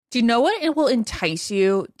Do you know what it will entice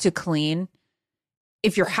you to clean?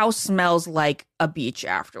 If your house smells like a beach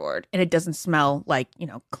afterward and it doesn't smell like,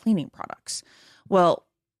 cleaning products. Well,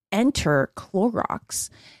 enter Clorox.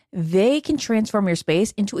 They can transform your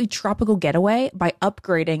space into a tropical getaway by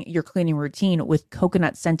upgrading your cleaning routine with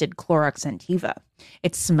coconut-scented Clorox Scentiva.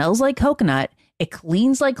 It smells like coconut, it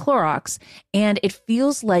cleans like Clorox, and it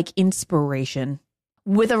feels like inspiration.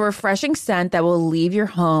 With a refreshing scent that will leave your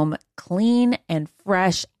home clean and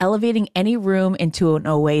fresh, elevating any room into an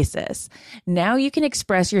oasis. Now you can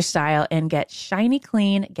express your style and get shiny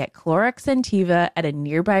clean. Get Clorox Scentiva at a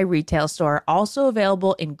nearby retail store, also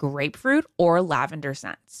available in grapefruit or lavender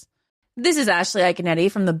scents. This is Ashley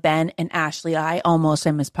Iconetti from the Ben and Ashley I Almost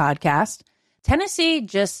Famous podcast. Tennessee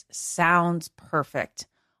just sounds perfect,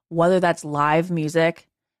 whether that's live music,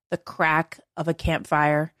 the crack of a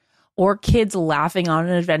campfire, or kids laughing on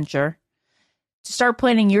an adventure. To start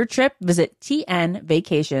planning your trip, visit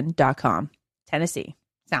tnvacation.com. Tennessee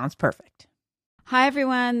sounds perfect. Hi,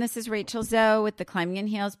 everyone. This is Rachel Zoe with the Climbing in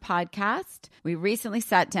Heels podcast. We recently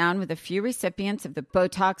sat down with a few recipients of the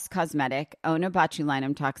Botox Cosmetic,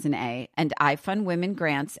 Onabotulinum Toxin A, and iFund Women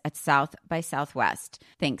grants at South by Southwest,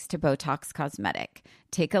 thanks to Botox Cosmetic.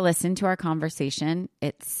 Take a listen to our conversation.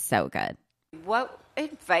 It's so good. What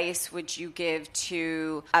advice would you give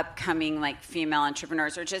to upcoming female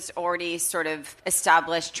entrepreneurs or just already sort of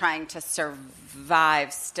established trying to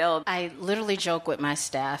survive still? I literally joke with my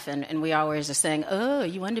staff and we always are saying, oh,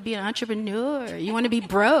 you want to be an entrepreneur? You want to be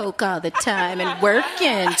broke all the time and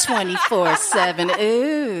working 24/7.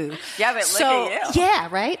 Ooh. Yeah, but look at you. Yeah,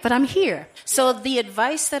 right? But I'm here. So the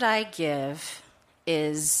advice that I give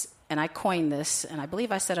is, and I coined this, and I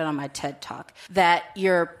believe I said it on my TED Talk, that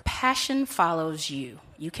your passion follows you.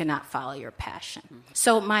 You cannot follow your passion. Mm-hmm.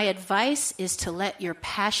 So my advice is to let your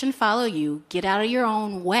passion follow you, get out of your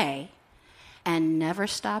own way, and never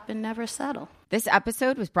stop and never settle. This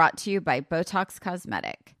episode was brought to you by Botox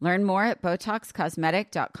Cosmetic. Learn more at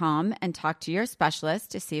BotoxCosmetic.com and talk to your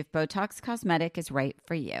specialist to see if Botox Cosmetic is right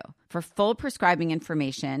for you. For full prescribing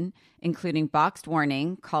information, including boxed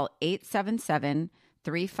warning, call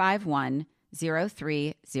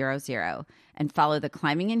 877-351-0300 and follow the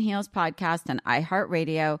Climbing in Heels podcast on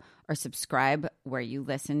iHeartRadio or subscribe where you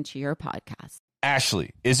listen to your podcast.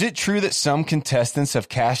 Ashley, is it true that some contestants have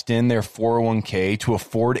cashed in their 401k to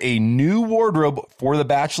afford a new wardrobe for The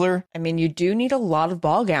Bachelor? I mean, you do need a lot of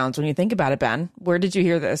ball gowns when you think about it, Ben. Where did you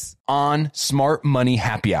hear this? On Smart Money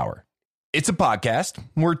Happy Hour. It's a podcast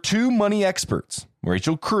where two money experts,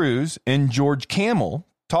 Rachel Cruz and George Camel,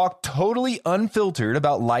 talk totally unfiltered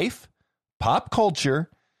about life, pop culture,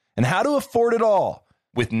 and how to afford it all,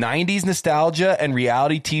 with 90s nostalgia and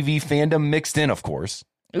reality TV fandom mixed in, of course.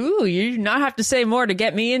 Ooh, you do not have to say more to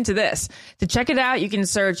get me into this. To check it out, you can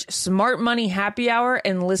search Smart Money Happy Hour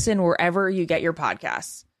and listen wherever you get your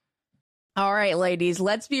podcasts. All right, ladies,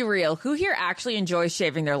 let's be real. Who here actually enjoys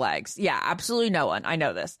shaving their legs? Yeah, absolutely no one. I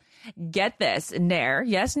know this. Get this. Nair,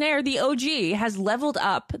 yes, Nair, the OG, has leveled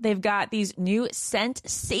up. They've got these new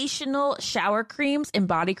sensational shower creams and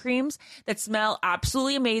body creams that smell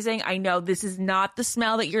absolutely amazing. I know this is not the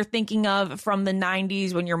smell that you're thinking of from the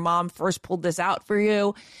 90s when your mom first pulled this out for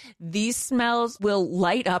you. These smells will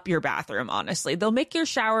light up your bathroom, honestly. They'll make your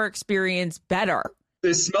shower experience better.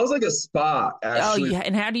 It smells like a spa, actually. Oh, yeah.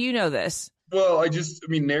 And how do you know this? Well,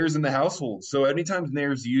 Nair's in the household. So anytime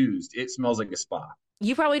Nair's used, it smells like a spa.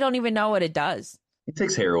 You probably don't even know what it does. It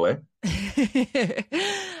takes hair away.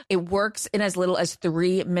 It works in as little as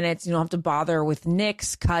 3 minutes. You don't have to bother with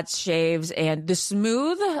nicks, cuts, shaves, and the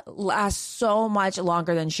smooth lasts so much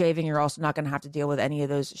longer than shaving. You're also not going to have to deal with any of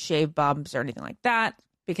those shave bumps or anything like that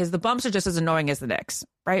because the bumps are just as annoying as the nicks,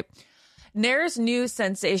 right? Nair's new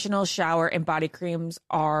sensational shower and body creams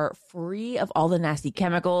are free of all the nasty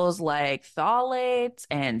chemicals like phthalates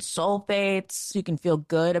and sulfates. So you can feel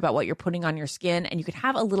good about what you're putting on your skin, and you can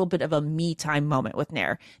have a little bit of a me time moment with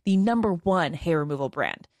Nair, the #1 hair removal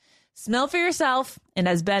brand. Smell for yourself, and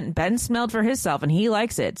as Ben smelled for himself, and he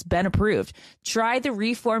likes it. It's Ben approved. Try the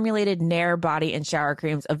reformulated Nair body and shower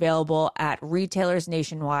creams available at retailers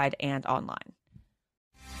nationwide and online.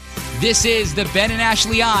 This is the Ben and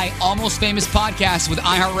Ashley I Almost Famous podcast with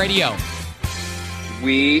iHeartRadio.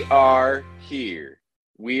 We are here.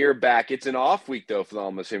 We are back. It's an off week, though, for the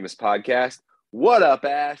Almost Famous podcast. What up,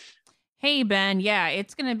 Ash? Hey, Ben. Yeah,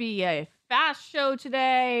 it's going to be a fast show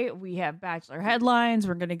today. We have Bachelor headlines.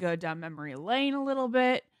 We're going to go down memory lane a little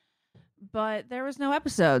bit. But there was no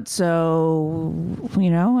episode. So, we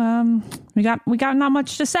got not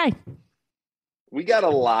much to say. We got a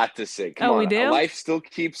lot to say. Come on. We do? Life still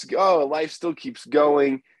keeps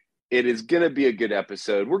going. It is going to be a good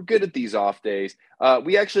episode. We're good at these off days.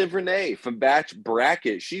 We actually have Renee from Batch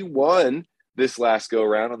Bracket. She won this last go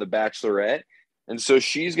around on The Bachelorette. And so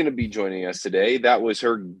she's going to be joining us today. That was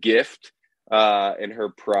her gift and her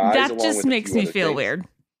prize. That just makes me feel weird.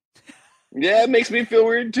 Yeah, it makes me feel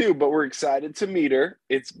weird too, but we're excited to meet her.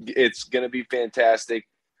 It's going to be fantastic.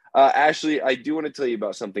 Ashley, I do want to tell you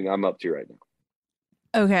about something I'm up to right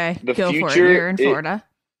now. Okay, the go future, for it. You're in Florida.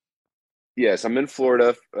 Yes, I'm in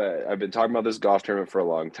Florida. I've been talking about this golf tournament for a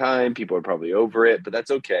long time. People are probably over it, but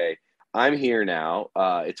that's okay. I'm here now.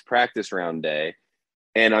 It's practice round day,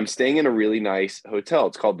 and I'm staying in a really nice hotel.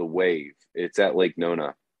 It's called The Wave. It's at Lake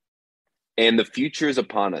Nona. And the future is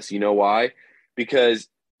upon us. You know why? Because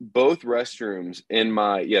both restrooms in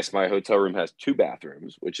my hotel room has 2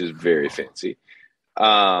 bathrooms, which is very fancy.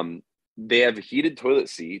 They have heated toilet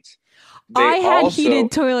seats. I had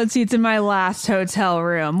heated toilet seats in my last hotel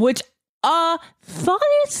room, which thought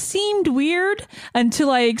it seemed weird until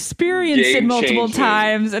I experienced it multiple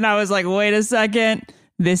times, and I was like, wait a second,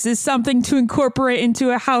 this is something to incorporate into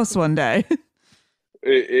a house one day.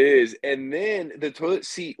 It is. And then the toilet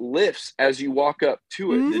seat lifts as you walk up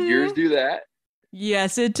to it. Mm-hmm. Did yours do that?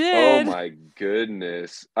 Yes, it did. Oh my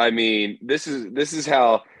goodness. I mean, this is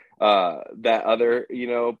how that other,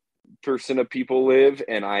 person of people live,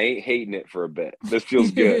 and I ain't hating it for a bit. This feels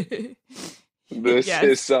good. This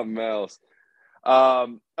is something else.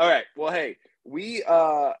 All right. Well, hey, we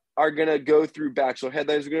are going to go through Bachelor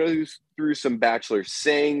headlines. We're going to go through some Bachelor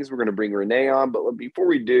sayings. We're going to bring Renee on. But before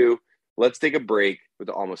we do, let's take a break with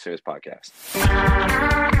the Almost Famous podcast.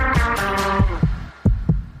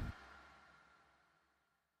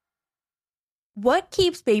 What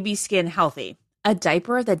keeps baby skin healthy? A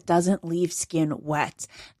diaper that doesn't leave skin wet.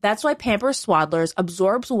 That's why Pampers Swaddlers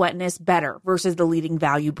absorbs wetness better versus the leading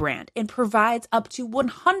value brand and provides up to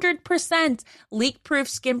 100% leak-proof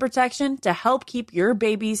skin protection to help keep your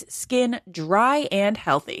baby's skin dry and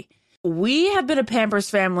healthy. We have been a Pampers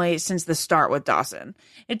family since the start with Dawson.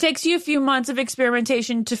 It takes you a few months of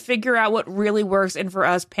experimentation to figure out what really works, and for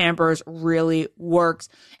us, Pampers really works.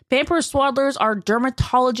 Pampers Swaddlers are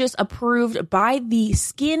dermatologist approved by the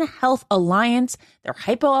Skin Health Alliance. They're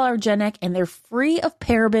hypoallergenic and they're free of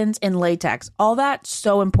parabens and latex. All that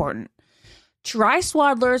so important. Try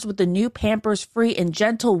Swaddlers with the new Pampers Free and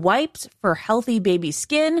Gentle wipes for healthy baby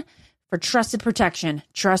skin. For trusted protection,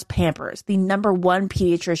 trust Pampers, the #1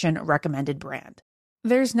 pediatrician recommended brand.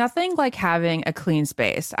 There's nothing like having a clean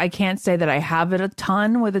space. I can't say that I have it a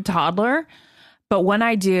ton with a toddler, but when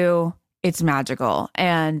I do, it's magical.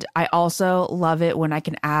 And I also love it when I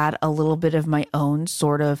can add a little bit of my own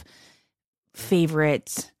sort of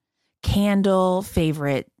favorite candle,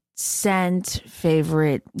 favorite scent,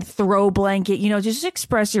 favorite throw blanket, just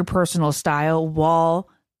express your personal style while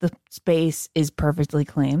the space is perfectly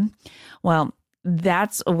clean. Well,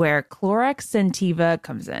 that's where Clorox Scentiva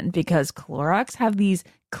comes in, because Clorox have these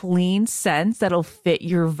clean scents that'll fit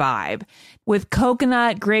your vibe. With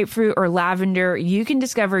coconut, grapefruit, or lavender, you can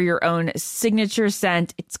discover your own signature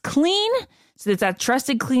scent. It's clean, so it's that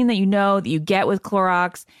trusted clean that you get with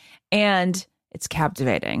Clorox, and it's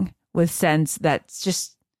captivating with scents that's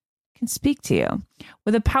just can speak to you.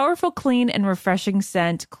 With a powerful, clean, and refreshing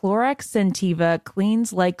scent, Clorox Scentiva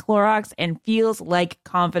cleans like Clorox and feels like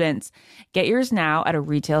confidence. Get yours now at a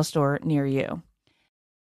retail store near you.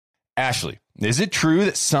 Ashley, is it true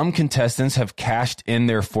that some contestants have cashed in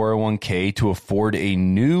their 401k to afford a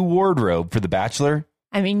new wardrobe for The Bachelor?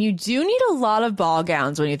 I mean, you do need a lot of ball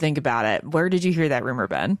gowns when you think about it. Where did you hear that rumor,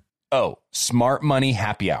 Ben? Oh, Smart Money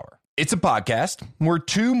Happy Hour. It's a podcast where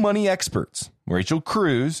 2 money experts, Rachel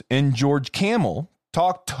Cruz and George Camel,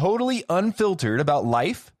 talk totally unfiltered about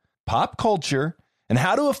life, pop culture, and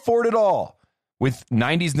how to afford it all, with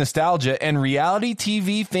 90s nostalgia and reality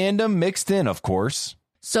TV fandom mixed in, of course.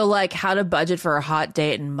 So like how to budget for a hot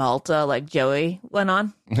date in Malta like Joey went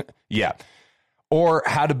on? Yeah. Or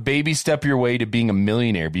how to baby step your way to being a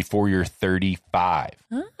millionaire before you're 35.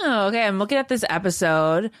 Oh, okay. I'm looking at this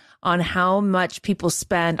episode on how much people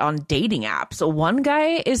spend on dating apps. So one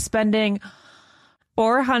guy is spending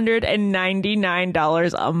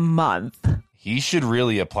 $499 a month. He should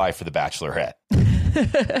really apply for The Bachelorette.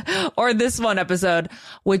 Or this one episode,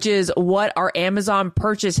 which is what our Amazon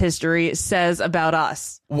purchase history says about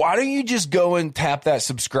us. Why don't you just go and tap that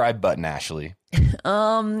subscribe button, Ashley?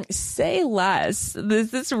 Say less.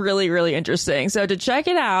 This is really, really interesting. So to check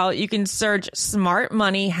it out, you can search Smart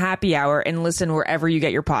Money Happy Hour and listen wherever you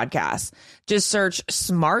get your podcasts. Just search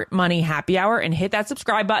Smart Money Happy Hour and hit that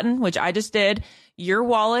subscribe button, which I just did. Your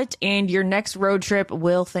wallet and your next road trip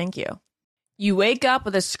will thank you. You wake up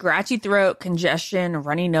with a scratchy throat, congestion,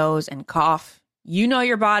 runny nose, and cough. You know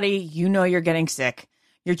your body. You know you're getting sick.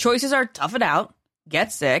 Your choices are tough it out,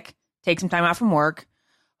 get sick, take some time out from work,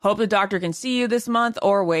 hope the doctor can see you this month,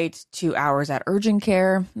 or wait 2 hours at urgent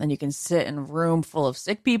care. Then you can sit in a room full of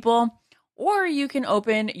sick people. Or you can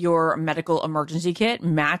open your medical emergency kit,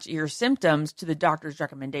 match your symptoms to the doctor's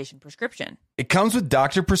recommendation prescription. It comes with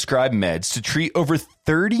doctor-prescribed meds to treat over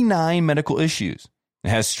 39 medical issues. It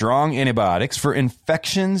has strong antibiotics for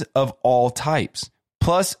infections of all types.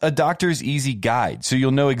 Plus, a doctor's easy guide, so you'll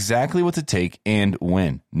know exactly what to take and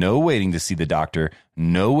when. No waiting to see the doctor,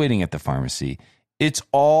 no waiting at the pharmacy. It's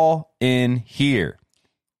all in here.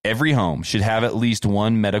 Every home should have at least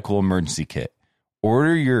one medical emergency kit.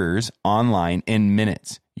 Order yours online in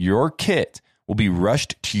minutes. Your kit will be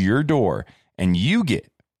rushed to your door, and you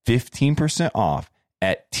get 15% off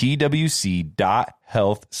at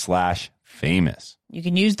twc.health/famous. You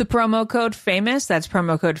can use the promo code FAMOUS. That's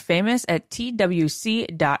promo code FAMOUS at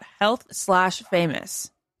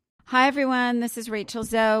twc.health/famous. Hi, everyone. This is Rachel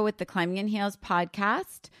Zoe with the Climbing in Heels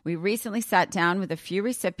podcast. We recently sat down with a few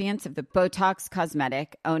recipients of the Botox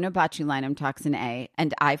Cosmetic, Onabotulinum Toxin A,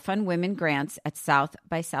 and iFund Women grants at South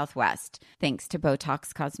by Southwest, thanks to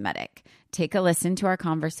Botox Cosmetic. Take a listen to our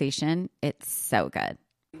conversation. It's so good.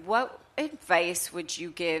 What advice would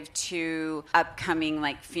you give to upcoming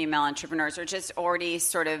female entrepreneurs or just already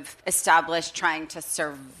sort of established trying to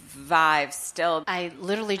survive still? I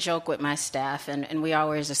literally joke with my staff, and we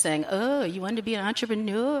always are saying, oh, you want to be an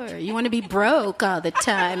entrepreneur? You want to be broke all the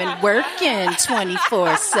time and working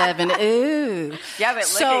 24/7? Ooh. Yeah, but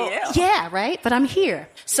look at you. Yeah, right? But I'm here.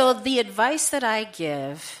 So the advice that I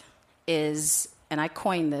give is, and I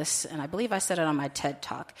coined this, and I believe I said it on my TED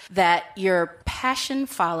Talk, that your passion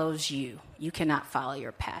follows you. You cannot follow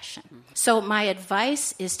your passion. So my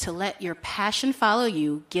advice is to let your passion follow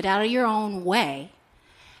you, get out of your own way,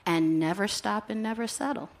 and never stop and never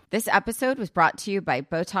settle. This episode was brought to you by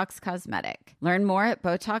Botox Cosmetic. Learn more at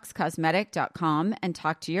BotoxCosmetic.com and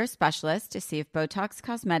talk to your specialist to see if Botox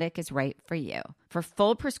Cosmetic is right for you. For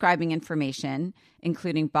full prescribing information,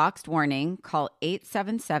 including boxed warning, call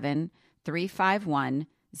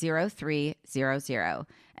 877-351-0300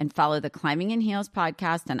 and follow the Climbing in Heels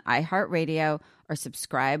podcast on iHeartRadio or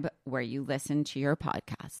subscribe where you listen to your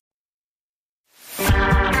podcast.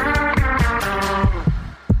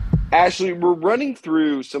 Ashley, we're running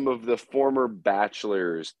through some of the former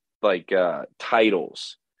Bachelors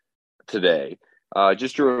titles today,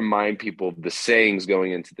 just to remind people of the sayings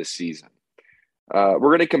going into the season. We're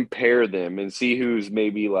going to compare them and see who's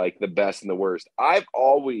maybe the best and the worst. I've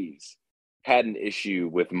always had an issue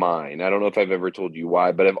with mine. I don't know if I've ever told you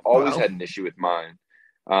why, but I've always had an issue with mine.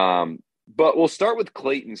 But we'll start with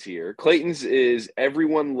Clayton's here. Clayton's is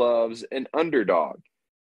everyone loves an underdog.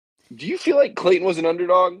 Do you feel like Clayton was an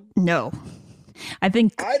underdog? No. I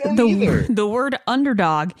think I don't either. The word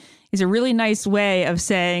underdog is a really nice way of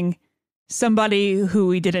saying somebody who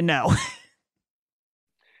we didn't know.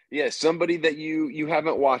 Yeah, somebody that you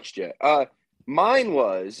haven't watched yet. Mine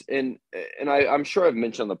was, and I'm sure I've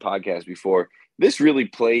mentioned on the podcast before, this really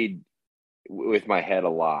played with my head a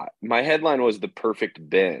lot. My headline was The Perfect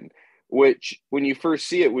Ben, which when you first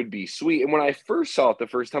see it would be sweet. And when I first saw it the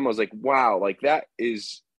first time, I was like, wow, that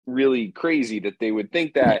is really crazy that they would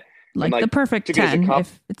think that. The perfect 10,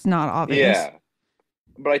 if it's not obvious. Yeah.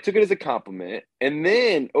 But I took it as a compliment. And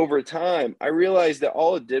then over time, I realized that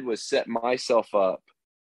all it did was set myself up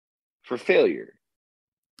for failure.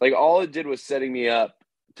 All it did was setting me up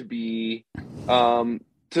to be, to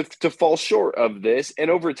fall short of this. And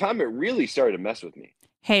over time, it really started to mess with me.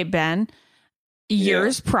 Hey, Ben,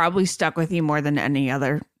 yours probably stuck with you more than any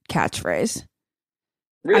other catchphrase.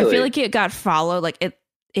 Really? I feel like it got followed,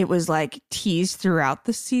 it was teased throughout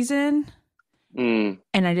the season. And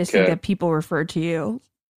I just think that people refer to you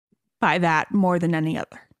by that more than any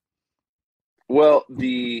other. Well,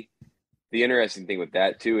 the interesting thing with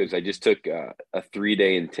that too is I just took a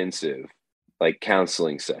 3-day intensive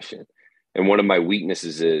counseling session. And one of my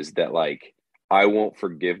weaknesses is that I won't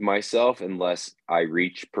forgive myself unless I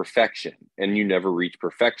reach perfection, and you never reach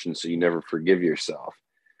perfection. So you never forgive yourself.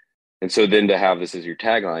 And so then to have this as your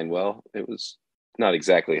tagline, well, it was not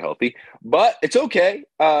exactly healthy, but it's okay.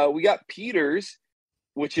 We got Peter's,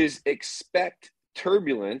 which is expect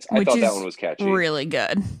turbulence. I thought that one was catchy. Really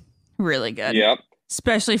good. Really good. Yep.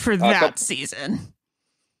 Especially for that season.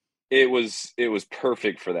 It was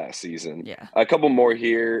perfect for that season. Yeah. A couple more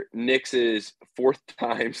here. Nick's is 4th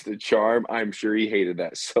time's the charm. I'm sure he hated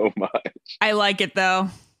that so much. I like it though.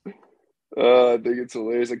 I think it's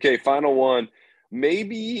hilarious. Okay, final one.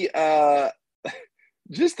 Maybe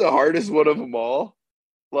just the hardest one of them all.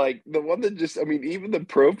 The one that even the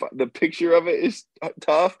profile, the picture of it is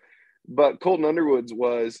tough. But Colton Underwood's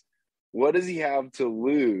was, what does he have to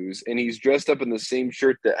lose? And he's dressed up in the same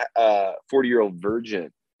shirt that 40-year-old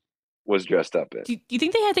virgin was dressed up in. Do you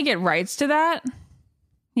think they had to get rights to that?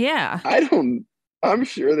 Yeah. I'm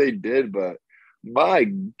sure they did, but my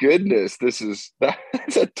goodness, that's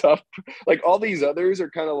a tough, like all these others are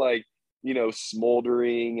kind of like,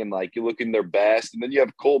 smoldering and like you looking their best. And then you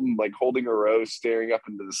have Colton like holding a rose staring up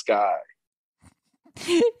into the sky.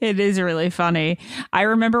 It is really funny. I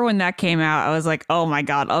remember when that came out, I was like, oh my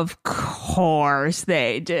God, of course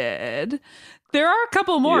they did. There are a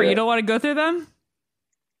couple more. Yeah. You don't want to go through them?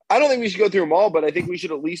 I don't think we should go through them all, but I think we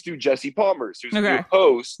should at least do Jesse Palmer's, who's the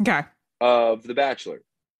host of The Bachelor.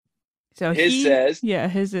 So his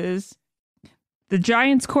is the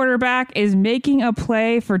Giants quarterback is making a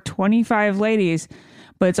play for 25 ladies,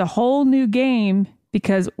 but it's a whole new game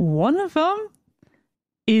because one of them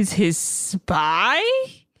is his spy.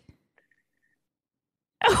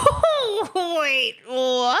 Oh, wait,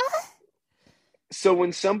 what? So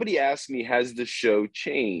when somebody asks me, has the show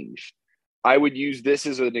changed? I would use this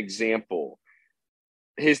as an example.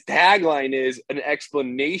 His tagline is an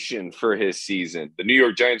explanation for his season. The New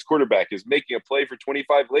York Giants quarterback is making a play for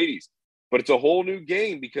 25 ladies, but it's a whole new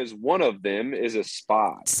game because one of them is a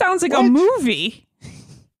spy. Sounds like a movie.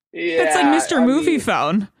 Yeah. That's like Mr. Movie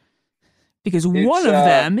Phone. Because one of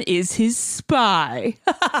them is his spy.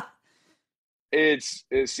 It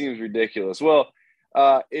seems ridiculous. Well,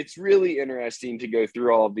 it's really interesting to go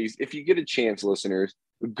through all of these. If you get a chance, listeners,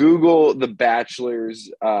 Google The Bachelor's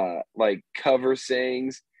like cover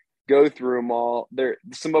sayings. Go through them all.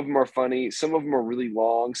 Some of them are funny. Some of them are really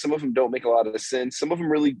long. Some of them don't make a lot of sense. Some of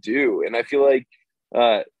them really do. And I feel like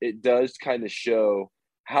it does kind of show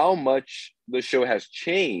how much the show has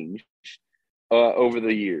changed over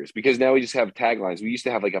the years, because now we just have taglines. We used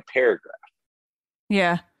to have like a paragraph.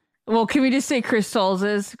 Yeah. Well, can we just say Chris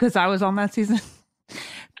Soules' because I was on that season?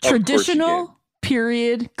 Traditional,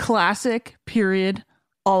 period, classic, period,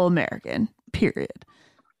 all American, period.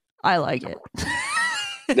 I like it.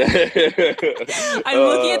 I'm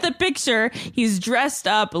looking at the picture. He's dressed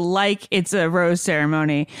up like it's a rose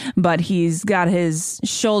ceremony, but he's got his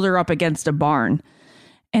shoulder up against a barn.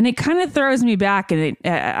 And it kind of throws me back, and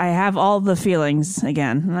I have all the feelings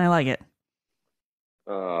again, and I like it.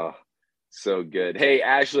 Oh, so good. Hey,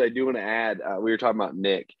 Ashley, I do want to add, we were talking about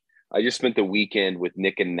Nick. I just spent the weekend with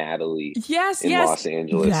Nick and Natalie in Los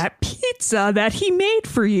Angeles. That pizza that he made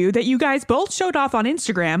for you that you guys both showed off on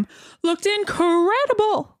Instagram looked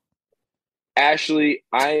incredible. Ashley,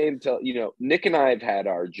 Nick and I have had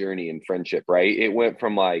our journey in friendship, right? It went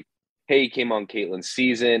from like, hey, he came on Caitlin's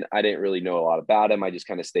season. I didn't really know a lot about him. I just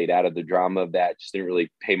kind of stayed out of the drama of that. Just didn't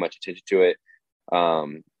really pay much attention to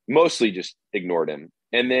it. Mostly just ignored him.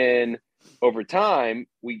 And then over time,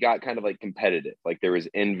 we got kind of like competitive. Like there was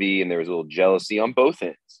envy and there was a little jealousy on both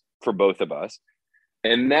ends for both of us.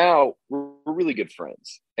 And now we're really good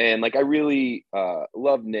friends. And like, I really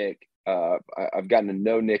love Nick. I've gotten to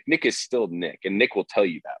know Nick. Nick is still Nick. And Nick will tell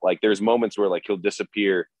you that. Like there's moments where like he'll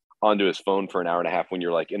disappear onto his phone for an hour and a half when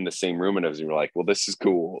you're like in the same room and you're like, well, this is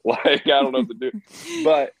cool. Like, I don't know what to do.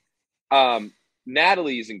 But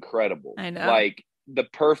Natalie is incredible. I know. Like the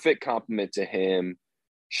perfect compliment to him.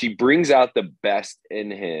 She brings out the best in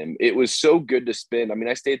him. It was so good to spend. I mean,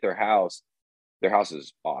 I stayed at their house. Their house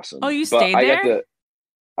is awesome. Oh, you stayed there?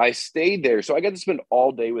 I stayed there. So I got to spend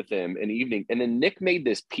all day with him in the evening. And then Nick made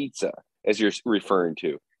this pizza, as you're referring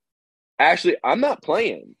to. Actually, I'm not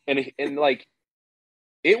playing. And like,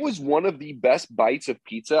 it was one of the best bites of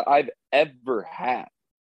pizza I've ever had.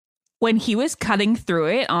 When he was cutting through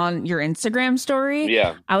it on your Instagram story,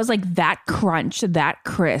 I was like, that crunch, that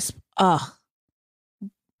crisp. Ugh.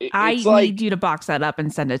 I need you to box that up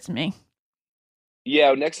and send it to me.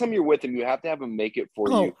 Yeah, next time you're with him, you have to have him make it for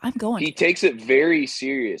you. Oh, I'm going. He takes it very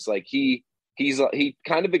serious. Like he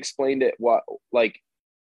kind of explained it like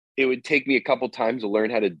it would take me a couple times to learn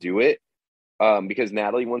how to do it. Because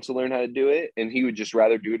Natalie wants to learn how to do it, and he would just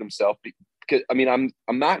rather do it himself. Because I mean,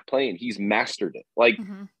 I'm not playing. He's mastered it. Like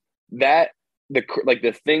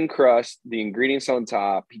the thin crust, the ingredients on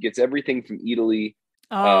top. He gets everything from Italy.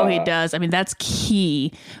 Oh, he does. I mean, that's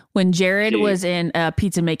key. When Jared was in a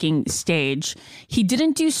pizza making stage, he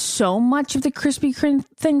didn't do so much of the crispy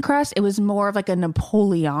thin crust. It was more of like a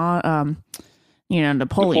Napoleon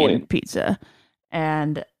pizza,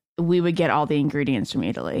 and we would get all the ingredients from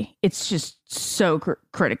Italy. It's just so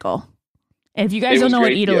critical. And if you guys don't know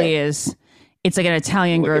what Italy is, it's like an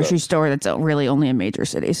Italian grocery store that's really only in major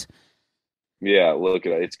cities. Yeah, look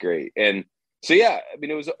at it. It's great. And so, yeah, I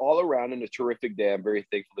mean, it was all around and a terrific day. I'm very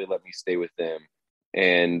thankful they let me stay with them.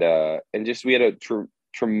 And just we had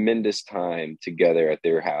tremendous time together at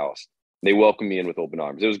their house. They welcomed me in with open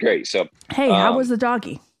arms. It was great. So, Hey, how was the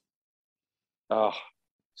doggy? Oh,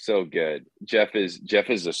 so good. Jeff is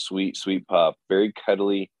a sweet, sweet pup. Very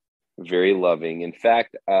cuddly, very loving. In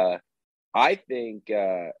fact, I think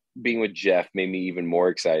being with Jeff made me even more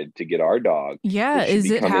excited to get our dog. Yeah,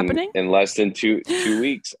 is it happening? In less than two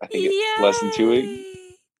weeks. I think it's less than 2 weeks.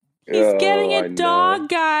 He's getting I a dog, know.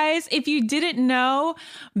 guys. If you didn't know,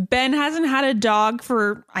 Ben hasn't had a dog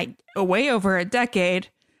for way over a decade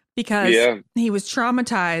because he was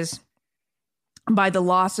traumatized by the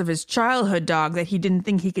loss of his childhood dog that he didn't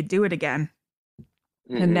think he could do it again.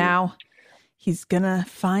 Mm-hmm. And now he's going to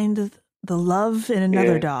find the love in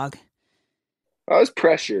another dog. I was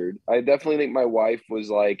pressured. I definitely think my wife was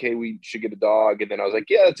like, hey, we should get a dog. And then I was like,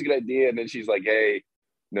 yeah, that's a good idea. And then she's like, hey,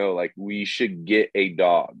 no, like we should get a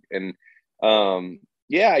dog. And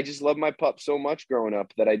I just loved my pup so much growing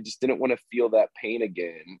up that I just didn't want to feel that pain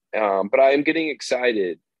again. But I am getting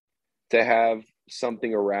excited to have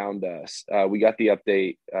something around us. We got the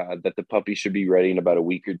update that the puppy should be ready in about a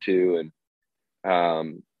week or two. And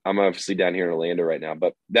I'm obviously down here in Orlando right now,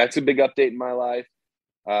 but that's a big update in my life.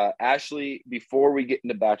 Ashley, before we get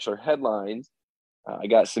into Bachelor headlines, I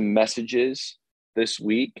got some messages this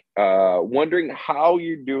week wondering how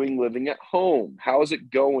you're doing living at home. How is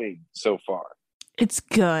it going so far? It's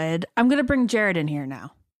good. I'm going to bring Jared in here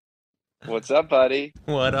now. What's up, buddy?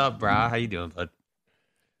 What up, brah? How you doing, bud?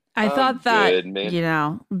 I thought that,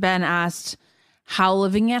 good, Ben asked how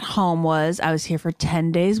living at home was. I was here for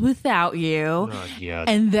 10 days without you.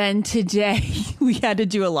 And then today we had to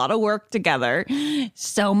do a lot of work together.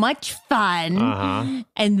 So much fun. Uh-huh.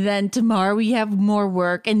 And then tomorrow we have more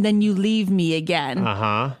work. And then you leave me again.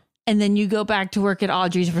 Uh-huh. And then you go back to work at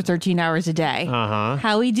Audrey's for 13 hours a day. Uh-huh.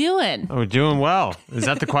 How we doing? Oh, we're doing well. Is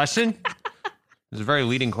that the question? It's a very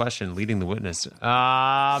leading question, leading the witness.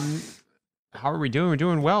 How are we doing? We're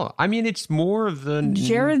doing well. I mean, it's more of the...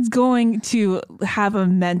 Jared's going to have a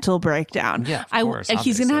mental breakdown. Yeah, of course,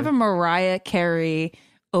 he's going to have a Mariah Carey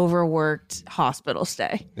overworked hospital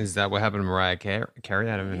stay. Is that what happened to Mariah Carey?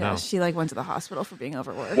 I don't even know. She went to the hospital for being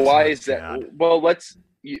overworked. Why is that? God. Well, let's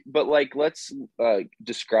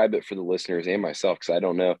describe it for the listeners and myself, because I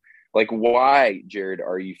don't know. Like, why, Jared,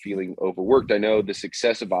 are you feeling overworked? I know the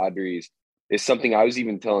success of Audrey's is something I was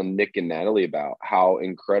even telling Nick and Natalie about, how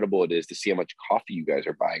incredible it is to see how much coffee you guys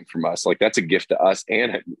are buying from us. Like, that's a gift to us,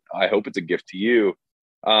 and I hope it's a gift to you.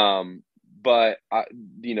 But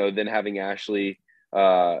then having Ashley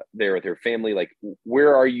there with her family, like,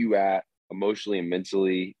 where are you at emotionally and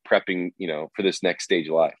mentally prepping, for this next stage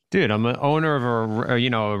of life? Dude, I'm an owner of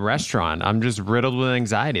a restaurant. I'm just riddled with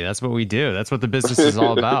anxiety. That's what we do. That's what the business is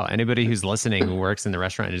all about. Anybody who's listening who works in the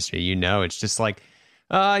restaurant industry, it's just like,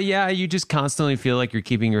 you just constantly feel like you're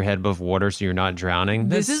keeping your head above water so you're not drowning.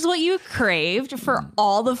 This is what you craved for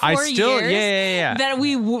all the 4 years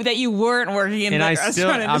that you weren't working in the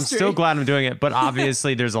restaurant industry. I'm still glad I'm doing it, but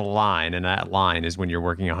obviously there's a line, and that line is when you're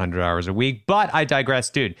working 100 hours a week. But I digress,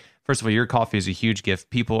 dude. First of all, your coffee is a huge gift.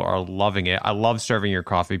 People are loving it. I love serving your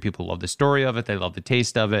coffee. People love the story of it. They love the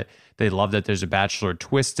taste of it. They love that there's a Bachelor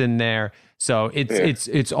twist in there. So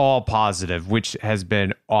it's all positive, which has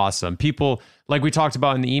been awesome. People, like we talked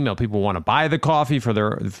about in the email, people want to buy the coffee for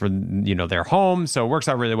their home. So it works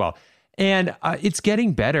out really well. And it's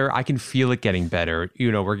getting better. I can feel it getting better.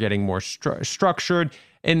 We're getting more structured.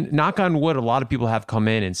 And knock on wood, a lot of people have come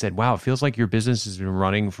in and said, wow, it feels like your business has been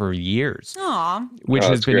running for years. Aww. Which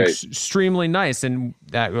has been extremely nice. And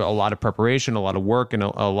that a lot of preparation, a lot of work, and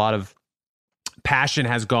a lot of passion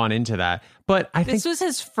has gone into that. But I think this was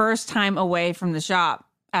his first time away from the shop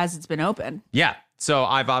as it's been open. Yeah. So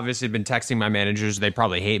I've obviously been texting my managers. They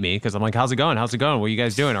probably hate me because I'm like, how's it going? What are you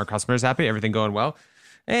guys doing? Our customers happy? Everything going well?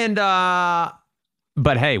 And,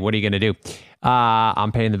 but hey, what are you going to do?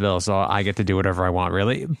 I'm paying the bill, so I get to do whatever I want,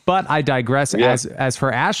 really. But I digress. Yeah. As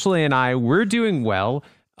for Ashley and I, we're doing well.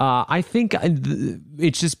 I think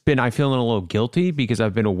it's just been, I'm feeling a little guilty because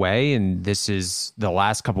I've been away, and this is the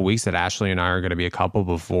last couple of weeks that Ashley and I are going to be a couple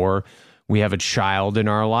before we have a child in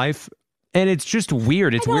our life. And it's just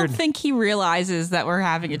weird. It's weird. I don't think he realizes that we're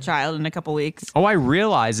having a child in a couple weeks. Oh, I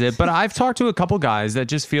realize it. But I've talked to a couple guys that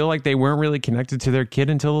just feel like they weren't really connected to their kid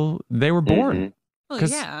until they were born.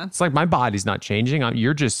 Because it's like, my body's not changing.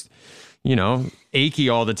 You're just, achy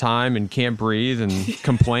all the time and can't breathe and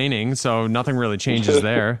complaining. So nothing really changes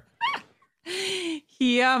there.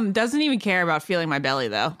 He doesn't even care about feeling my belly,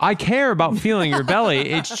 though. I care about feeling your belly.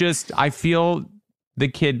 It's just, I feel the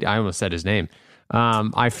kid, I almost said his name.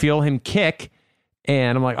 I feel him kick,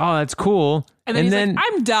 and I'm like, oh, that's cool. And then like,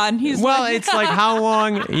 I'm done. It's like, how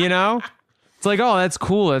long, It's like, oh, that's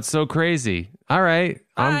cool. That's so crazy. All right.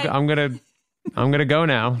 Bye. I'm gonna go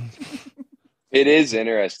now. It is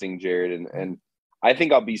interesting, Jared, and I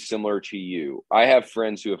think I'll be similar to you. I have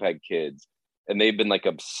friends who have had kids, and they've been like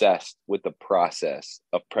obsessed with the process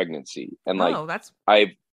of pregnancy, and like that's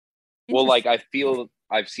I interesting. feel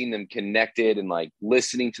I've seen them connected and like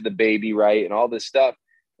listening to the baby, right, and all this stuff.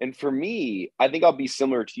 And for me, I think I'll be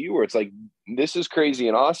similar to you, where it's like, this is crazy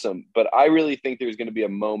and awesome, but I really think there's going to be a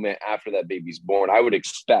moment after that baby's born, I would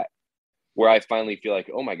expect, where I finally feel like,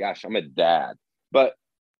 oh my gosh, I'm a dad. But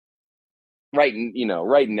right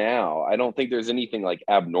now, I don't think there's anything like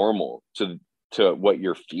abnormal to what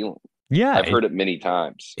you're feeling. Yeah. I've heard it many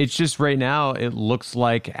times. It's just right now, it looks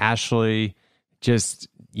like Ashley just,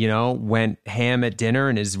 went ham at dinner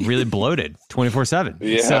and is really bloated 24/7.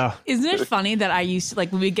 Yeah. So Isn't it funny that I used to, like,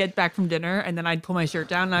 when we get back from dinner and then I'd pull my shirt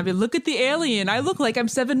down and I'd be, look at the alien. I look like I'm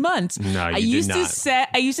 7 months. No, you I did used not.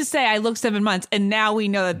 I used to say I look 7 months, and now we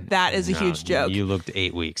know that is a huge joke. You looked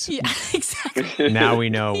 8 weeks. Yeah, exactly. Now we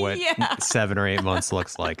know what Yeah. 7 or 8 months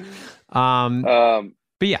looks like. But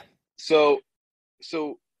yeah. So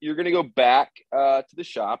you're going to go back to the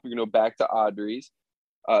shop. You're going to go back to Audrey's.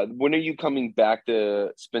 When are you coming back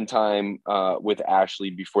to spend time with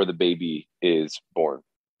Ashley before the baby is born?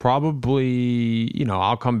 Probably,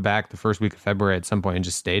 I'll come back the first week of February at some point and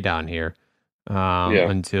just stay down here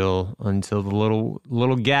until the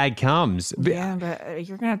little gag comes. Yeah, but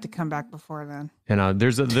you're gonna have to come back before then. And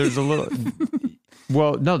there's a little.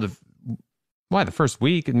 Well, no, the first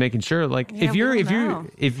week and making sure, like, Yeah,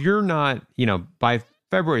 if you're not, by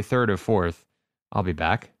February 3rd or 4th, I'll be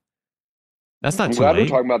back. That's not I'm too glad late. we're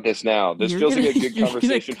talking about this now. This feels like a good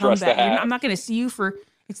conversation for us to have. I'm not gonna see you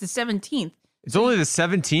it's the 17th. It's only the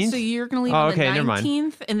 17th. So you're gonna leave on the never mind.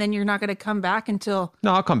 19th, and then you're not gonna come back until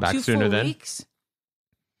No, I'll come back 2 sooner full then. weeks?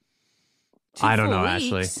 I don't 2 know, full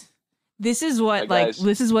Ashley. weeks? This is what, Hey, like, guys.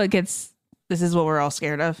 this is what we're all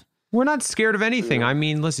scared of. We're not scared of anything. I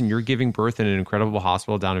mean, listen, you're giving birth in an incredible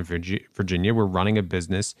hospital down in Virginia. We're running a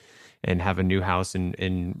business and have a new house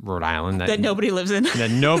in Rhode Island That nobody lives in. that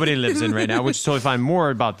nobody lives in right now, which is totally fine. More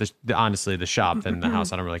about honestly, the shop than the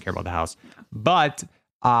house. I don't really care about the house. But,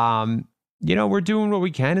 we're doing what we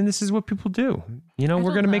can, and this is what people do. We're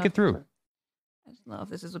going to make it through. I just love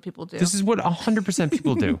this is what people do. This is what 100%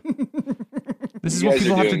 people do. This is You what guys are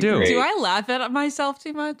people have to doing do. great. Do I laugh at myself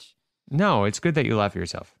too much? No, it's good that you laugh at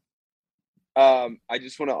yourself. I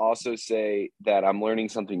just want to also say that I'm learning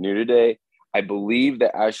something new today. I believe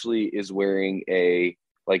that Ashley is wearing a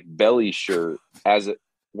like belly shirt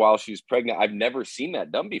while she's pregnant. I've never seen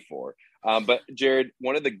that done before. But Jared,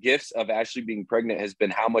 one of the gifts of Ashley being pregnant has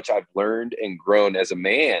been how much I've learned and grown as a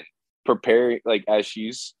man, preparing, like, as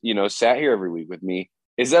she's, sat here every week with me.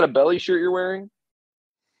 Is that a belly shirt you're wearing?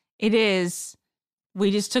 It is.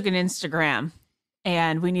 We just took an Instagram,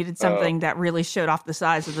 and we needed something that really showed off the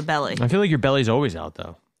size of the belly. I feel like your belly's always out,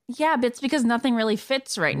 though. Yeah, but it's because nothing really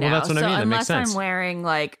fits right Well, now. that's what I so mean. That makes unless sense. I'm wearing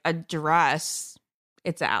like a dress,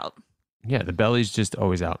 it's out. Yeah, the belly's just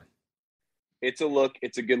always out. It's a look.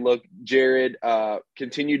 It's a good look. Jared,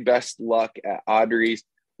 continued best luck at Audrey's.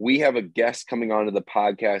 We have a guest coming onto the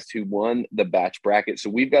podcast who won the batch bracket. So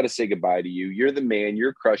we've got to say goodbye to you. You're the man.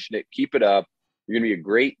 You're crushing it. Keep it up. You're going to be a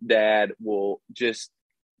great dad. We'll just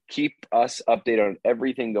keep us updated on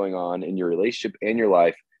everything going on in your relationship and your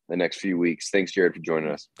life the next few weeks. Thanks, Jared, for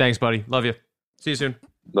joining us. Thanks, buddy. Love you. See you soon.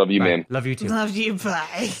 Love you, Bye. man. Love you too. Love you.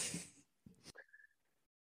 Bye.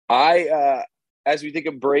 As we take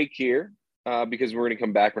a break here, because we're going to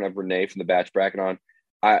come back when I have Renee from the batch bracket on,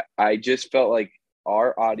 I just felt like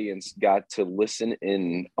our audience got to listen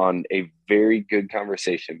in on a very good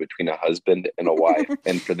conversation between a husband and a wife.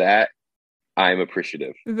 And for that, I'm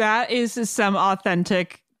appreciative. That is some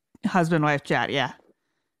authentic husband-wife chat. Yeah.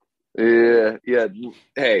 Yeah.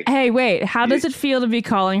 Hey, wait. How does it feel to be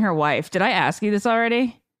calling her wife? Did I ask you this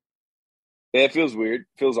already? it feels weird. It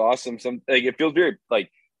feels awesome. It feels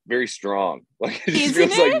very strong. Like it just Isn't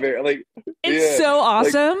feels it? like very It's so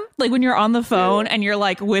awesome. Like when you're on the phone and you're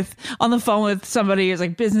like on the phone with somebody who's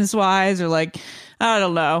like business wise or like, I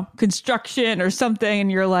don't know, construction or something.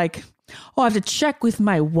 And you're like, oh, I have to check with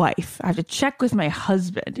my wife. I have to check with my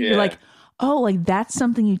husband. Yeah. You're like, oh, like that's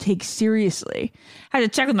something you take seriously. I have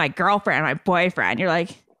to check with my girlfriend, my boyfriend. You're like,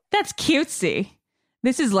 that's cutesy.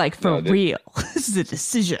 This is like for real. This is a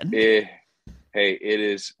decision. Hey, it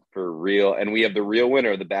is for real. And we have the real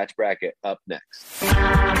winner of the batch bracket up next.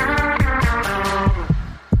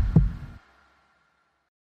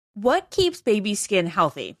 What keeps baby skin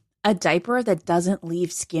healthy? a diaper that doesn't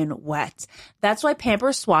leave skin wet. That's why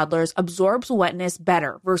Pampers Swaddlers absorbs wetness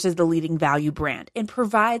better versus the leading value brand and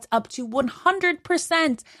provides up to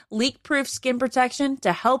 100% leak-proof skin protection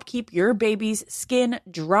to help keep your baby's skin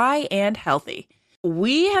dry and healthy.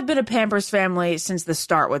 We have been a Pampers family since the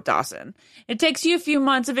start with Dawson. It takes you a few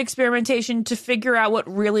months of experimentation to figure out what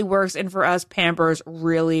really works, and for us, Pampers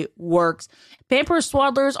really works. Pampers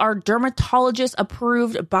Swaddlers are dermatologist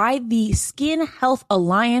approved by the Skin Health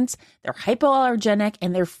Alliance. They're hypoallergenic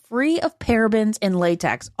and they're free of parabens and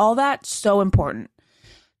latex. All that so important.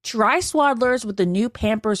 Try Swaddlers with the new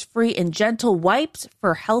Pampers Free and Gentle wipes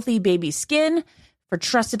for healthy baby skin. For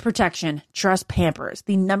trusted protection, trust Pampers,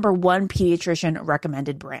 the #1 pediatrician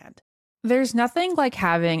recommended brand. There's nothing like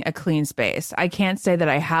having a clean space. I can't say that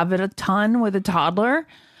I have it a ton with a toddler,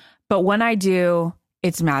 but when I do,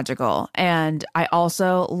 it's magical. And I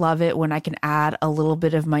also love it when I can add a little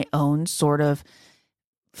bit of my own sort of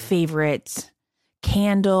favorite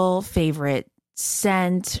candle, favorite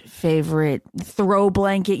scent, favorite throw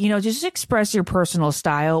blanket, just express your personal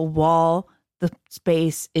style while the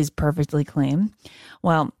space is perfectly clean.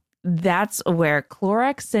 Well, that's where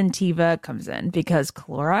Clorox Scentiva comes in, because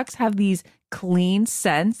Clorox have these clean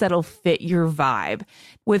scents that'll fit your vibe.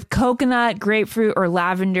 With coconut, grapefruit, or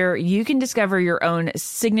lavender, you can discover your own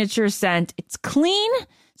signature scent. It's clean,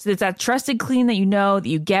 so it's that trusted clean that you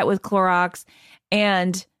get with Clorox,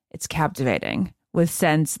 and it's captivating with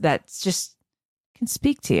scents that's just can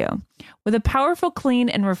speak to you. With a powerful, clean,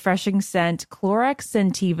 and refreshing scent, Clorox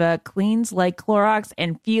Scentiva cleans like Clorox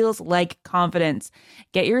and feels like confidence.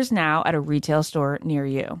 Get yours now at a retail store near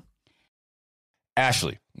you.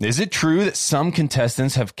 Ashley, is it true that some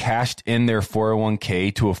contestants have cashed in their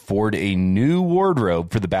 401k to afford a new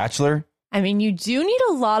wardrobe for The Bachelor? I mean, you do need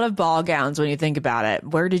a lot of ball gowns when you think about it.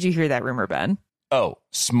 Where did you hear that rumor, Ben? Oh,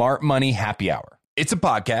 Smart Money Happy Hour. It's a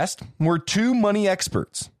podcast where two money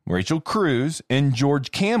experts, Rachel Cruz and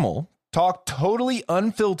George Camel, talk totally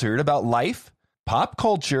unfiltered about life, pop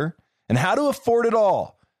culture, and how to afford it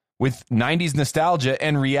all, with 90s nostalgia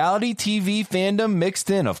and reality TV fandom mixed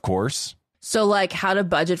in, of course. So like how to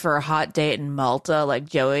budget for a hot date in Malta like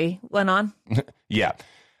Joey went on? Yeah.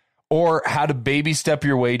 Or how to baby step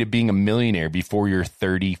your way to being a millionaire before you're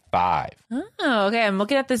 35. Oh, okay. I'm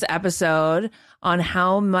looking at this episode on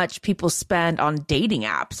how much people spend on dating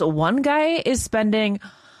apps. So one guy is spending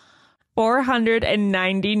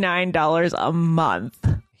 $499 a month.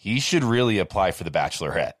 He should really apply for The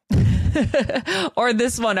Bachelorette. Or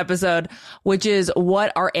this one episode, which is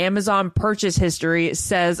what our Amazon purchase history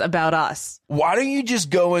says about us. Why don't you just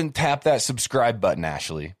go and tap that subscribe button,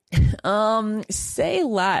 Ashley? Say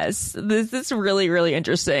less. This is really, really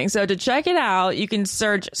interesting. So to check it out, you can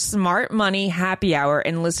search Smart Money Happy Hour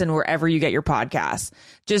and listen wherever you get your podcasts.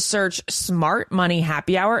 Just search Smart Money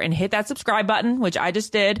Happy Hour and hit that subscribe button, which I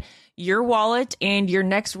just did. Your wallet and your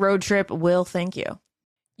next road trip will thank you.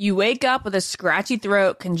 You wake up with a scratchy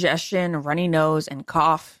throat, congestion, runny nose, and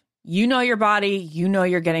cough. You know your body. You know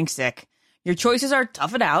you're getting sick. Your choices are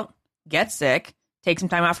tough it out, get sick, take some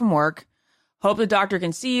time out from work, hope the doctor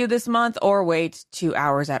can see you this month, or wait 2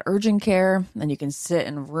 hours at urgent care. Then you can sit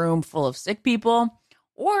in a room full of sick people.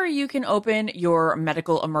 Or you can open your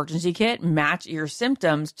medical emergency kit, match your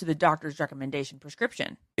symptoms to the doctor's recommendation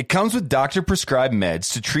prescription. It comes with doctor-prescribed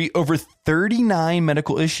meds to treat over 39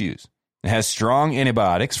 medical issues. It has strong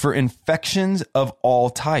antibiotics for infections of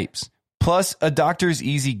all types, plus a doctor's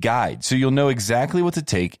easy guide, so you'll know exactly what to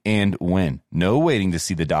take and when. No waiting to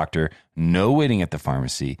see the doctor, no waiting at the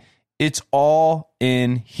pharmacy. It's all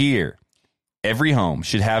in here. Every home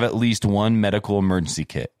should have at least one medical emergency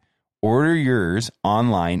kit. Order yours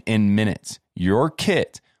online in minutes. Your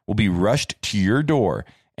kit will be rushed to your door,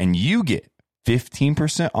 and you get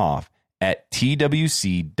 15% off at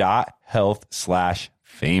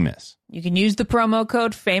twc.health/famous. You can use the promo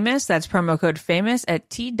code FAMOUS. That's promo code FAMOUS at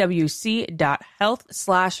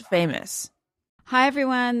twc.health/famous. Hi,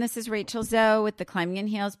 everyone. This is Rachel Zoe with the Climbing in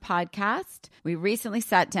Heels podcast. We recently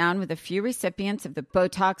sat down with a few recipients of the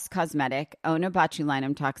Botox Cosmetic,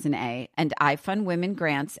 Onabotulinum Toxin A, and iFund Women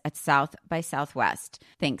grants at South by Southwest,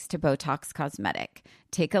 thanks to Botox Cosmetic.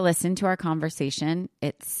 Take a listen to our conversation.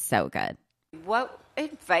 It's so good. What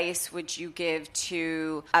advice would you give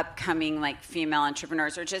to upcoming female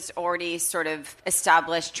entrepreneurs, or just already sort of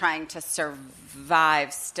established trying to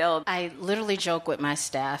survive still? I literally joke with my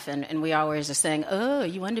staff, and we always are saying, oh,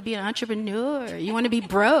 you want to be an entrepreneur? You want to be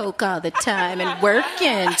broke all the time and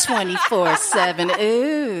working 24/7?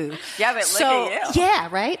 Ooh. Yeah, but look at you. Yeah,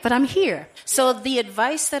 right? But I'm here. So the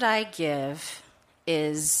advice that I give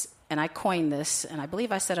is, and I coined this, and I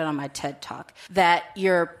believe I said it on my TED Talk, that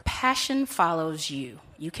your passion follows you.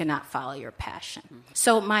 You cannot follow your passion.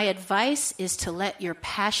 So my advice is to let your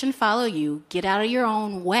passion follow you, get out of your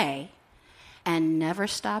own way, and never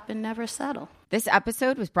stop and never settle. This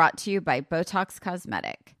episode was brought to you by Botox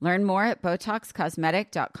Cosmetic. Learn more at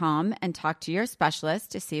BotoxCosmetic.com and talk to your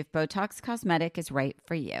specialist to see if Botox Cosmetic is right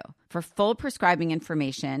for you. For full prescribing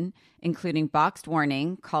information, including boxed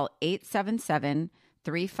warning, call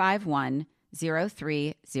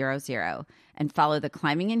 877-351-0300 and follow the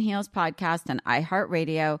Climbing in Heels podcast on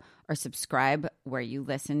iHeartRadio or subscribe where you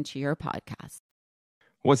listen to your podcast.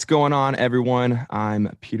 What's going on, everyone?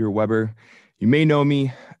 I'm Peter Weber. You may know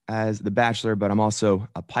me as The Bachelor, but I'm also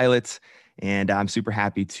a pilot, and I'm super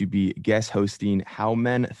happy to be guest hosting How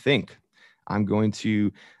Men Think. I'm going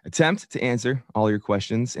to attempt to answer all your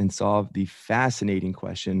questions and solve the fascinating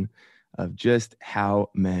question of just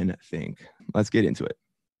how men think. Let's get into it.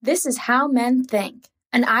 This is How Men Think,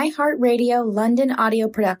 an iHeartRadio London audio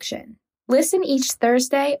production. Listen each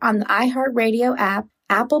Thursday on the iHeartRadio app,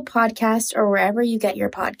 Apple Podcasts, or wherever you get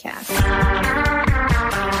your podcasts.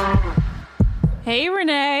 Hey,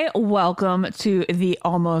 Renee. Welcome to the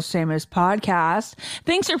Almost Famous podcast.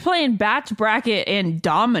 Thanks for playing Batch Bracket and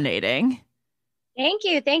dominating. Thank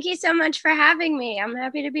you. Thank you so much for having me. I'm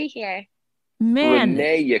happy to be here. Man.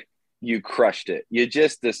 Renee, you crushed it. You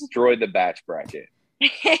just destroyed the Batch Bracket.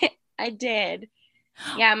 I did.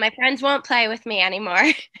 Yeah, my friends won't play with me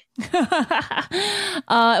anymore.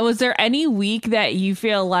 Was there any week that you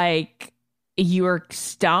feel like you were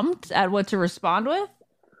stumped at what to respond with?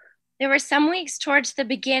 There were some weeks towards the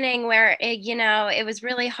beginning where it was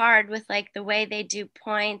really hard with like the way they do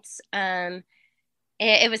points.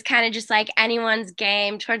 It was kind of just like anyone's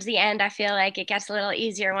game. Towards the end, I feel like it gets a little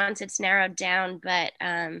easier once it's narrowed down. But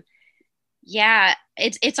yeah,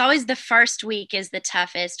 it's always the first week is the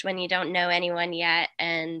toughest when you don't know anyone yet,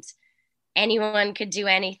 and anyone could do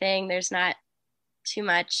anything. There's not too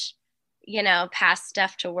much, past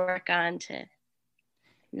stuff to work on,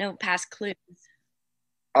 no past clues.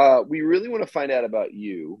 We really want to find out about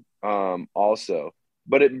you also,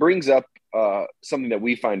 but it brings up something that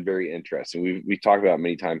we find very interesting. We've talked about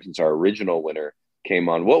many times since our original winner came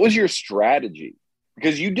on. What was your strategy?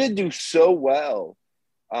 Because you did do so well.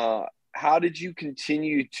 How did you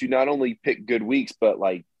continue to not only pick good weeks, but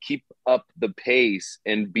like keep up the pace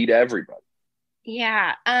and beat everybody?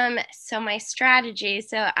 Yeah. So my strategy,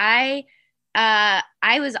 I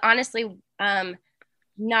was honestly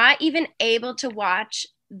not even able to watch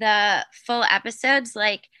the full episodes.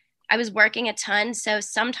 Like I was working a ton, so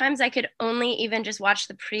sometimes I could only even just watch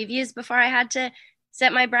the previews before I had to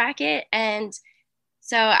set my bracket, and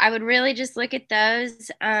so I would really just look at those.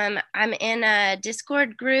 I'm in a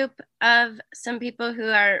Discord group of some people who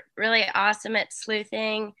are really awesome at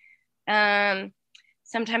sleuthing.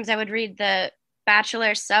 Sometimes I would read the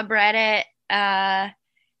Bachelor subreddit.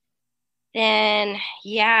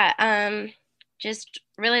 Just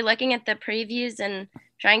really looking at the previews and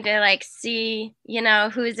trying to like see,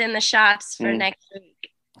 who's in the shots for next week.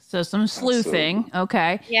 So some sleuthing. Absolutely.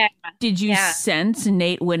 Okay. Yeah. Did you sense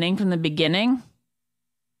Nate winning from the beginning?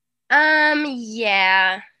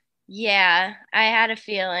 Yeah. I had a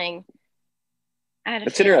feeling.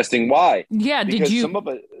 That's interesting. Why? Yeah. Because did you?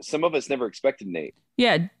 Some of us never expected Nate.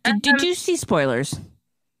 Yeah. Did you see spoilers?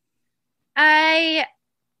 I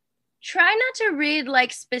try not to read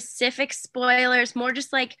like specific spoilers, more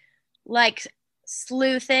just like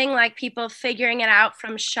sleuthing, like people figuring it out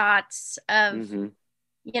from shots of, from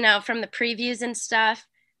the previews and stuff.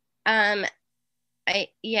 So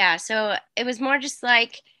it was more just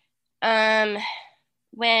like,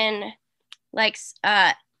 when like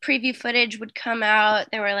preview footage would come out,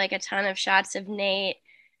 there were like a ton of shots of Nate.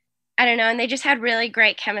 I don't know. And they just had really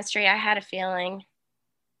great chemistry. I had a feeling.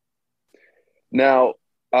 Now,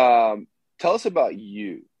 tell us about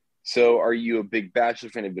you. So are you a big Bachelor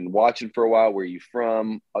fan? Have been watching for a while? Where are you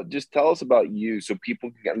from? Just tell us about you so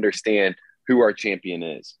people can understand who our champion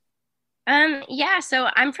is. So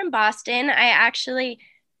I'm from Boston. I actually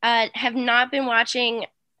have not been watching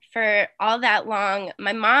for all that long.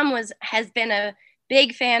 My mom has been a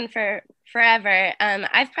big fan for forever.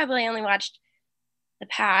 I've probably only watched the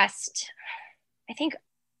past, I think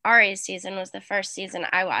Ari's season was the first season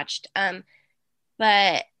I watched.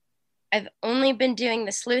 But I've only been doing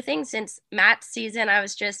the sleuthing since Matt's season. I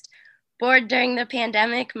was just bored during the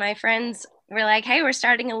pandemic. My friends were like, hey, we're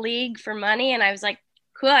starting a league for money. And I was like,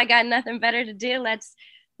 cool, I got nothing better to do. Let's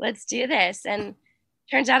do this. And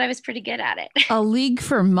turns out I was pretty good at it. A league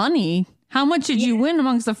for money? How much did you win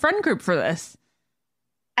amongst the friend group for this?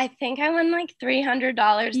 I think I won like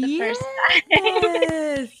 $300 the first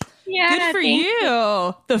time. Yeah, Good for thank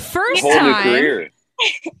you. The first Whole new time. career.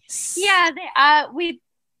 Yeah,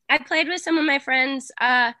 I played with some of my friends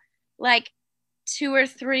like 2 or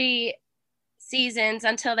 3 seasons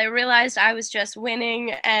until they realized I was just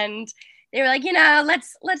winning, and they were like,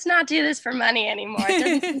 let's not do this for money anymore.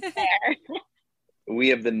 It doesn't seem fair. We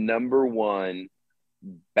have the number 1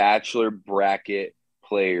 bachelor bracket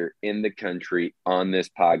player in the country on this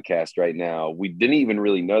podcast right now. We didn't even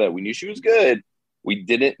really know that. We knew she was good. We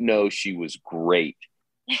didn't know she was great.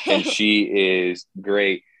 And she is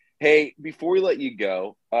great. Hey, before we let you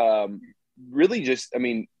go, really just, I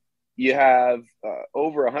mean, you have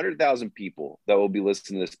over 100,000 people that will be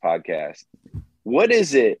listening to this podcast. What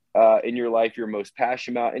is it in your life you're most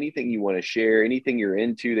passionate about? Anything you want to share? Anything you're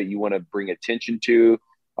into that you want to bring attention to?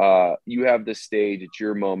 You have the stage. It's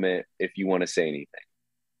your moment if you want to say anything.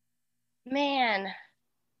 Man,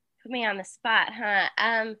 put me on the spot, huh?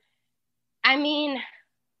 I mean,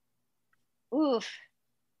 oof.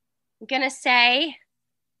 I'm gonna say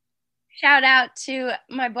shout out to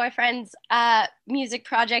my boyfriend's music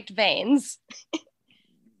project Veins.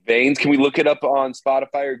 Veins, can we look it up on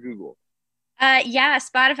Spotify or Google? Yeah,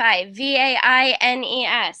 Spotify,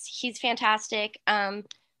 VAINES. He's fantastic.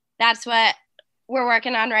 That's what we're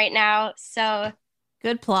working on right now. So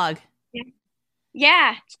Good plug.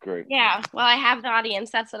 yeah. It's great. Yeah. Well, I have the audience.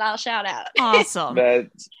 That's what I'll shout out. Awesome.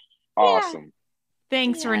 That's awesome.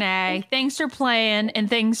 Thanks, Renee. Thanks for playing, and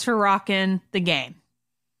thanks for rocking the game.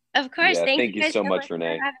 Of course. Yeah, thank you guys so much, for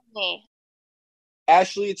Renee. having me.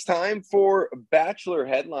 Ashley, it's time for Bachelor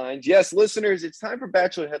Headlines. Yes, listeners, it's time for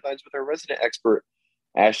Bachelor Headlines with our resident expert,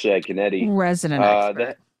 Ashley Iaconetti. Resident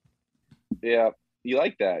expert. Yeah, you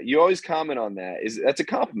like that. You always comment on that. That's a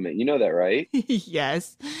compliment. You know that, right?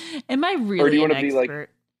 Yes. Am I really or do you an want to be expert?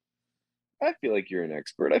 I feel like you're an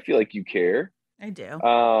expert. I feel like you care. I do.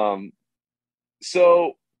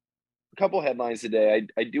 So a couple headlines today.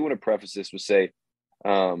 I do want to preface this with say,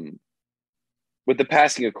 with the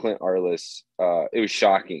passing of Clint Arliss, it was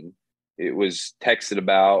shocking. It was texted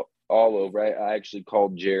about all over. I actually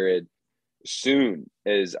called Jared soon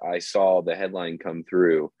as I saw the headline come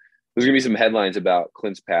through. There's going to be some headlines about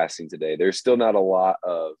Clint's passing today. There's still not a lot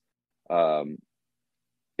of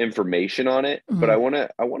information on it, but I want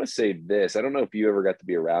to say this. I don't know if you ever got to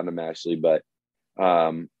be around him, Ashley, but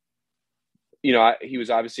he was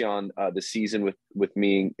obviously on the season with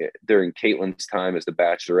me during Caitlin's time as the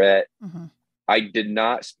Bachelorette. Mm-hmm. I did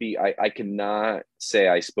not speak. I cannot say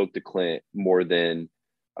I spoke to Clint more than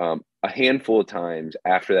a handful of times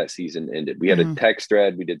after that season ended. We had a text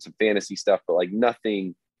thread. We did some fantasy stuff, but like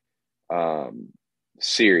nothing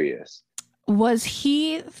serious. Was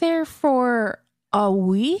he there for a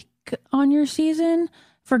week on your season?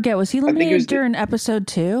 Forget, was he eliminated during episode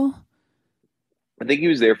 2? I think he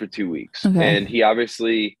was there for 2 weeks. Okay. And he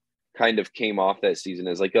obviously kind of came off that season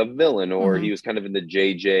as like a villain, or he was kind of in the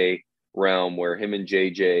JJ realm where him and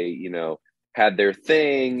JJ, had their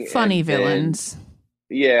thing. Funny villains.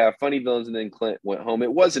 Funny villains. And then Clint went home.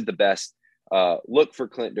 It wasn't the best look for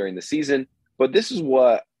Clint during the season, but this is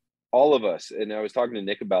what all of us, and I was talking to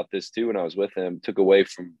Nick about this too when I was with him, took away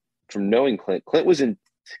from knowing Clint. Clint was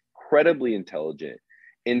incredibly intelligent,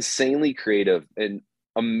 insanely creative, and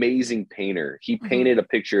amazing painter. He painted a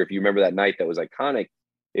picture, if you remember that night, that was iconic.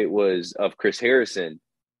 It was of Chris Harrison,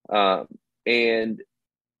 and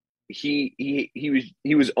he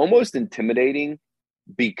was almost intimidating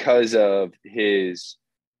because of his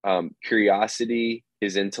curiosity,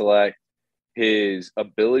 his intellect, his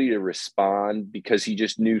ability to respond, because he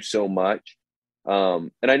just knew so much.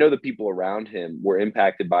 And I know the people around him were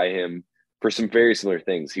impacted by him for some very similar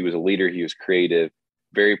things. He was a leader. He was creative,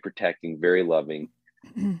 very protecting, very loving.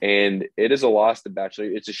 And it is a loss to Bachelor.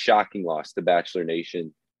 It's a shocking loss to Bachelor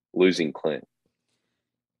Nation, losing Clint.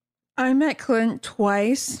 I met Clint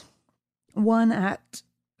twice. One at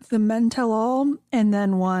the Men Tell All, and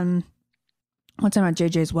then one time at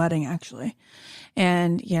JJ's wedding, actually.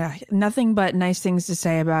 And yeah, nothing but nice things to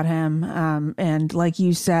say about him. And like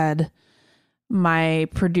you said, my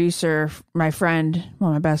producer, my friend,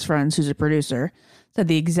 one of my best friends who's a producer, said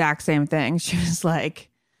the exact same thing. She was like,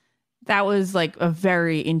 that was like a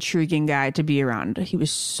very intriguing guy to be around. He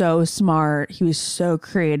was so smart. He was so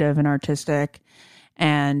creative and artistic.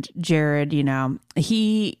 And Jared,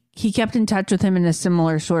 he kept in touch with him in a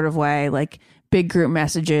similar sort of way, like big group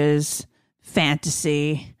messages,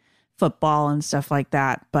 fantasy, football, and stuff like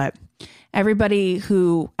that. But everybody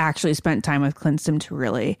who actually spent time with Clint seemed to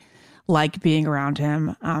really like being around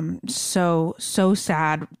him. So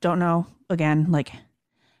sad. Don't know, again, like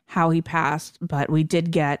how he passed, but we did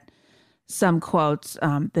get some quotes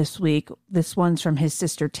this week. This one's from his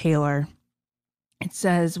sister Taylor. It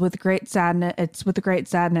says, with great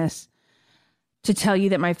sadness to tell you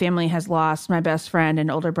that my family has lost my best friend and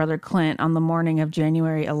older brother Clint on the morning of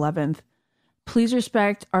January 11th. Please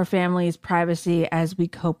respect our family's privacy as we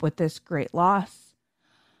cope with this great loss.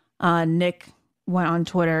 Nick went on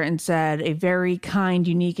Twitter and said, a very kind,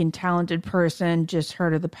 unique, and talented person. Just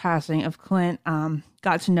heard of the passing of Clint.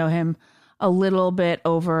 Got to know him a little bit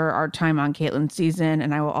over our time on Caitlin's season,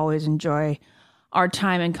 and I will always enjoy our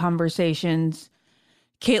time and conversations.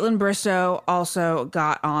 Caitlin Bristow also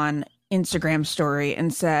got on Instagram story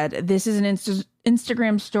and said, this is an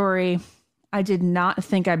Instagram story I did not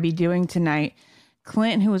think I'd be doing tonight.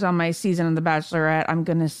 Clint, who was on my season of The Bachelorette, I'm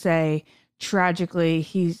going to say tragically,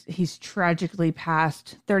 he's tragically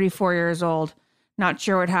passed, 34 years old. Not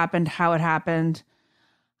sure what happened, how it happened.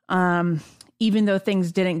 Even though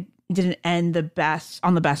things didn't end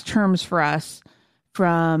on the best terms for us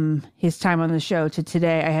from his time on the show to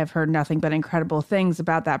today, I have heard nothing but incredible things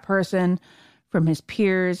about that person from his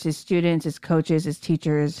peers, his students, his coaches, his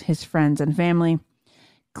teachers, his friends and family.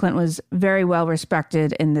 Clint was very well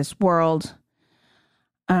respected in this world.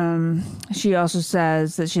 She also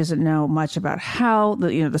says that she doesn't know much about how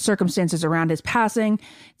the circumstances around his passing.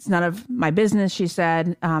 It's none of my business, she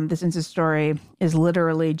said. This Insta story is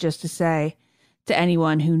literally just to say to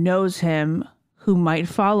anyone who knows him, who might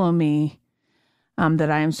follow me, that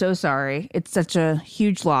I am so sorry. It's such a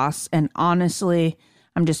huge loss. And honestly,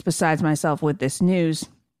 I'm just besides myself with this news.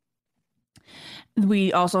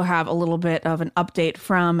 We also have a little bit of an update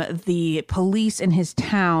from the police in his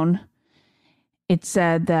town. It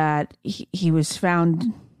said that he was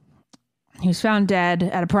found dead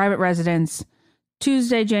at a private residence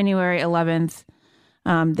Tuesday, January 11th.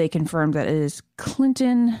 They confirmed that it is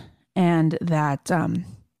Clinton and that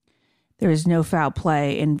there is no foul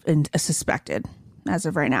play in suspected as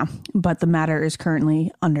of right now. But the matter is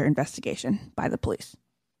currently under investigation by the police.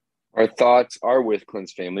 Our thoughts are with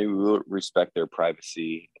Clint's family. We will respect their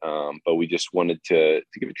privacy, but we just wanted to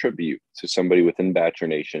give a tribute to somebody within Bachelor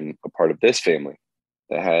Nation, a part of this family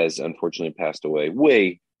that has unfortunately passed away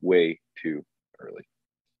way, way too early.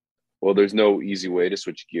 Well, there's no easy way to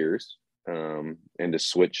switch gears and to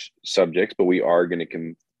switch subjects, but we are going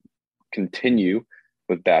to continue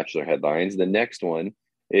with Bachelor headlines. The next one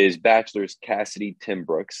is Bachelor's Cassidy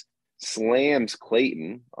Timbrooks slams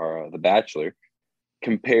Clayton, the Bachelor,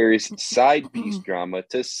 compares side piece drama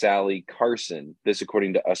to Sally Carson. This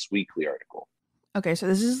according to Us Weekly article. Okay, so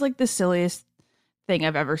this is like the silliest thing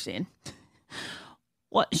I've ever seen.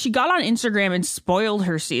 Well, she got on Instagram and spoiled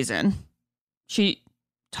her season. She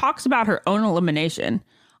talks about her own elimination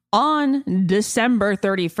on December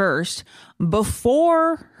 31st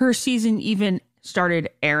before her season even started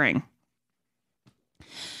airing.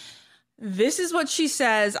 This is what she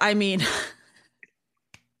says. I mean,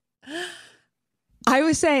 I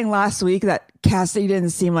was saying last week that Cassidy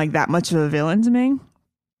didn't seem like that much of a villain to me.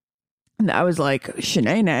 And I was like,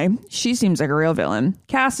 Shanae, she seems like a real villain.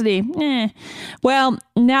 Cassidy, Well,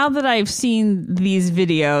 now that I've seen these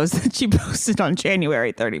videos that she posted on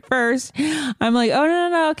January 31st, I'm like, oh,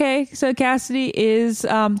 no. Okay. So Cassidy is,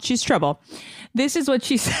 she's trouble. This is what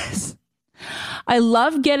she says. I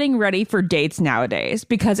love getting ready for dates nowadays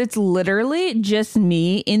because it's literally just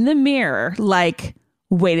me in the mirror. Like,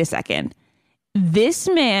 wait a second. This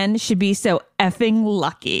man should be so effing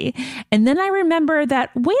lucky. And then I remember that,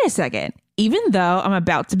 wait a second, even though I'm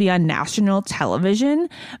about to be on national television,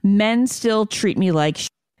 men still treat me like shit.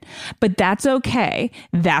 But that's okay.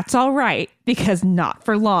 That's all right, because not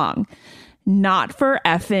for long. Not for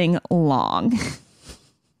effing long.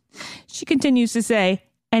 She continues to say,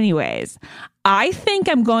 anyways, I think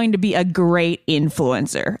I'm going to be a great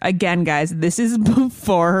influencer. Again, guys, this is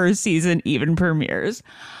before her season even premieres.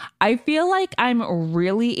 I feel like I'm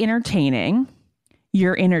really entertaining.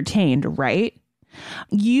 You're entertained, right?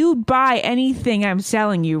 You buy anything I'm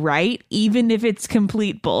selling you, right? Even if it's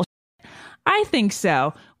complete bullshit. I think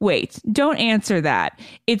so. Wait, don't answer that.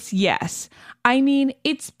 It's yes. I mean,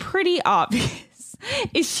 it's pretty obvious.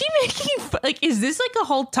 Is she making, is this like a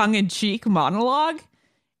whole tongue-in-cheek monologue?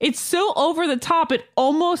 It's so over the top, it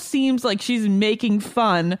almost seems like she's making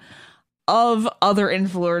fun of other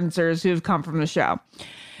influencers who have come from the show.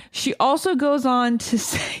 She also goes on to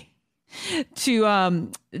say to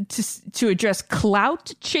address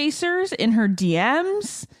clout chasers in her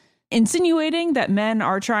DMs, insinuating that men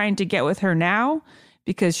are trying to get with her now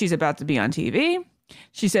because she's about to be on TV.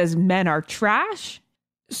 She says men are trash.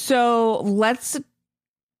 So let's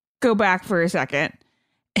go back for a second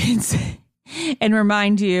and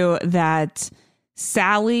remind you that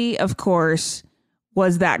Sally, of course,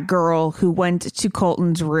 was that girl who went to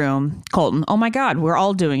Colton's room. Colton, oh my God, we're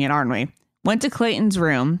all doing it, aren't we? went to Clayton's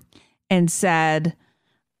room and said,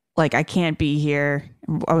 like, I can't be here.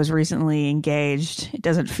 I was recently engaged. It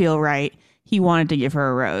doesn't feel right. He wanted to give her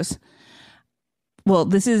a rose. Well,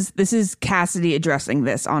 this is Cassidy addressing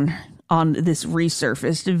this on this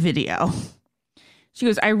resurfaced video. She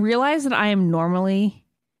goes, I realize that I am normally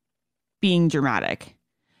being dramatic,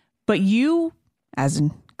 but you, as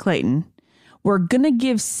in Clayton, were going to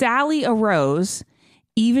give Sally a rose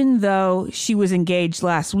even though she was engaged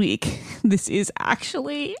last week. This is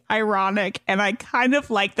actually ironic, and I kind of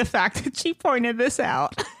like the fact that she pointed this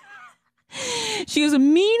out. She goes,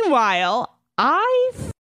 meanwhile, I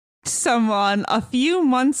f***ed someone a few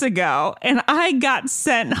months ago, and I got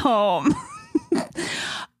sent home.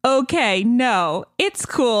 Okay, no, it's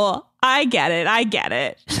cool. I get it. I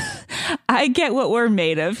get what we're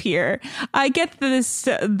made of here. I get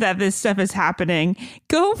that this stuff is happening.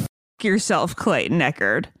 Go f*** yourself, Clayton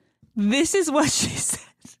Echard. This is what she said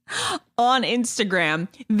on Instagram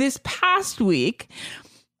this past week.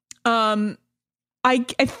 I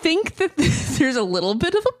think that there's a little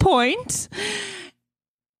bit of a point.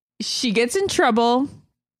 She gets in trouble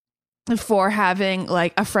for having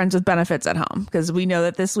like a friends with benefits at home, because we know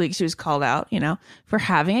that this week she was called out, for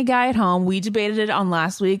having a guy at home. We debated it on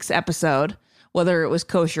last week's episode, whether it was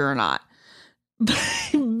kosher or not.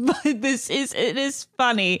 But it is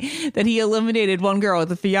funny that he eliminated one girl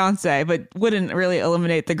with a fiance, but wouldn't really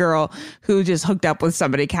eliminate the girl who just hooked up with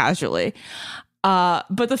somebody casually. But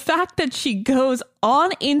the fact that she goes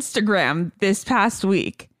on Instagram this past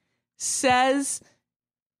week, says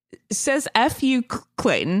F you,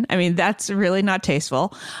 Clayton. I mean, that's really not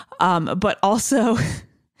tasteful. But also,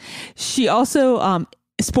 she also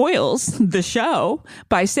spoils the show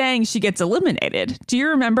by saying she gets eliminated. Do you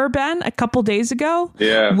remember, Ben, a couple days ago?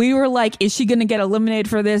 Yeah. We were like, is she going to get eliminated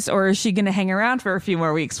for this, or is she going to hang around for a few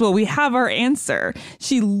more weeks? Well, we have our answer.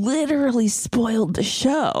 She literally spoiled the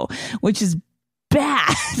show, which is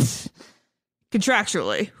bad.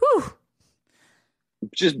 Contractually. Whew.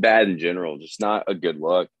 Just bad in general. Just not a good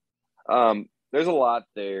look. There's a lot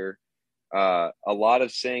there. A lot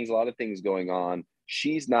of sayings, a lot of things going on.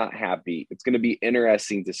 She's not happy. It's going to be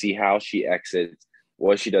interesting to see how she exits,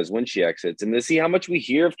 what she does when she exits, and to see how much we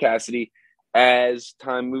hear of Cassidy as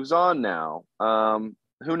time moves on now.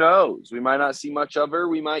 Who knows? We might not see much of her.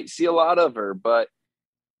 We might see a lot of her, but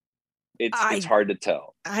it's hard to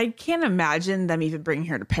tell. I can't imagine them even bringing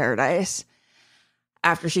her to paradise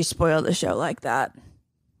after she spoiled the show like that.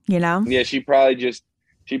 Yeah, she probably just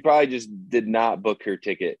did not book her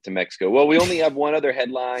ticket to Mexico. Well, we only have one other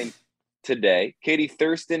headline today. Katie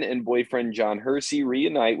Thurston and boyfriend John Hersey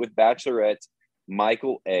reunite with Bachelorette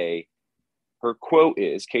Michael A.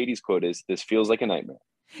 Katie's quote is, "This feels like a nightmare."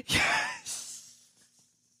 Yes.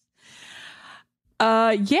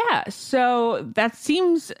 Yeah. So it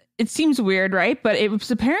seems weird, right? But it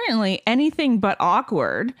was apparently anything but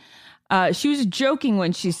awkward. She was joking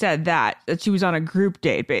when she said that she was on a group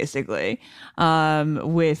date, basically,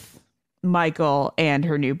 with Michael and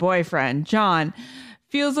her new boyfriend, John.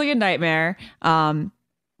 Feels like a nightmare.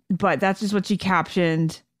 But that's just what she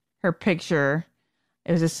captioned her picture.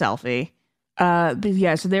 It was a selfie. But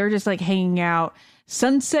yeah, so they were just like hanging out,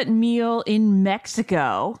 sunset meal in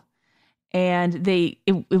Mexico. And it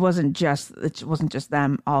wasn't just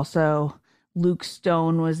them. Also, Luke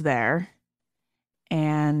Stone was there.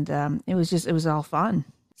 And it was all fun.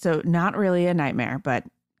 So not really a nightmare, but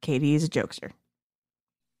Katie is a jokester.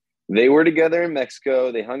 They were together in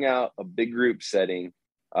Mexico. They hung out, a big group setting.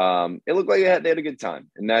 It looked like they had a good time.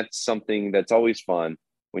 And that's something that's always fun,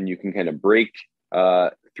 when you can kind of break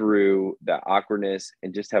through that awkwardness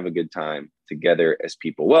and just have a good time together as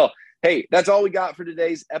people. Well, hey, that's all we got for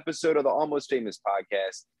today's episode of the Almost Famous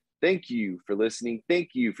podcast. Thank you for listening.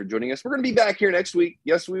 Thank you for joining us. We're going to be back here next week.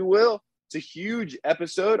 Yes, we will. It's a huge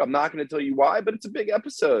episode. I'm not going to tell you why, but it's a big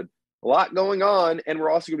episode. A lot going on. And we're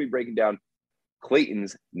also going to be breaking down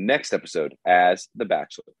Clayton's next episode as The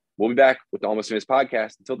Bachelor. We'll be back with the Almost Famous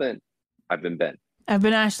podcast. Until then, I've been Ben. I've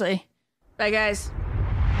been Ashley. Bye, guys.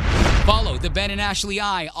 Follow the Ben and Ashley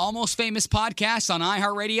I Almost Famous podcast on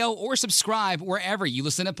iHeartRadio, or subscribe wherever you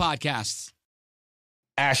listen to podcasts.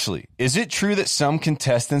 Ashley, is it true that some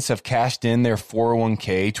contestants have cashed in their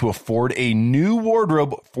 401k to afford a new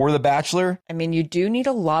wardrobe for The Bachelor? I mean, you do need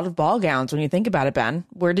a lot of ball gowns when you think about it, Ben.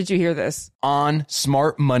 Where did you hear this? On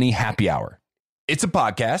Smart Money Happy Hour. It's a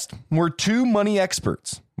podcast where two money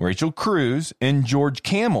experts, Rachel Cruz and George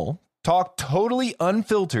Camel, talk totally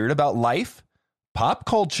unfiltered about life, pop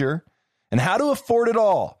culture, and how to afford it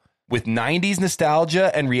all, with 90s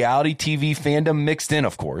nostalgia and reality TV fandom mixed in,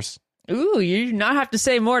 of course. Ooh, you do not have to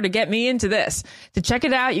say more to get me into this. To check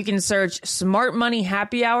it out, you can search Smart Money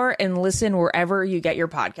Happy Hour and listen wherever you get your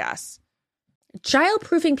podcasts.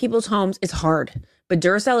 Child-proofing people's homes is hard, but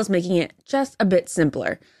Duracell is making it just a bit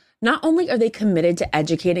simpler. Not only are they committed to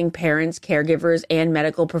educating parents, caregivers, and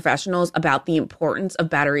medical professionals about the importance of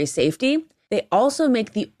battery safety, they also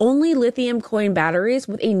make the only lithium coin batteries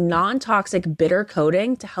with a non-toxic bitter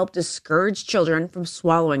coating to help discourage children from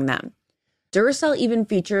swallowing them. Duracell even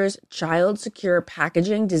features child-secure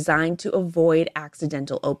packaging designed to avoid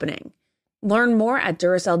accidental opening. Learn more at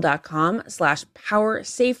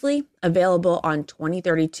Duracell.com/powersafely, available on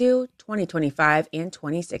 2032, 2025, and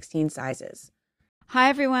 2016 sizes. Hi,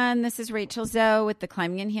 everyone. This is Rachel Zoe with the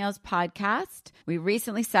Climbing in Heels podcast. We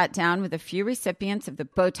recently sat down with a few recipients of the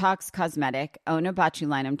Botox Cosmetic,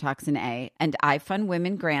 Onabotulinum Toxin A, and iFund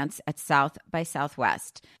Women grants at South by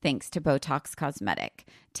Southwest, thanks to Botox Cosmetic.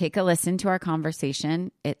 Take a listen to our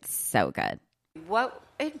conversation. It's so good. What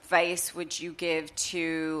advice would you give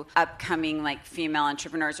to upcoming female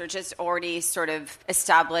entrepreneurs or just already sort of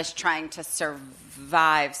established trying to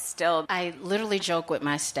survive still? I literally joke with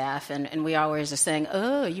my staff and we always are saying,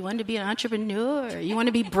 oh, you want to be an entrepreneur? You want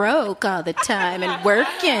to be broke all the time and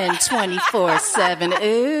working 24/7.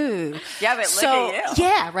 Ooh. Yeah, but look at you.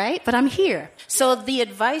 Yeah, right? But I'm here. So the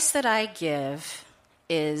advice that I give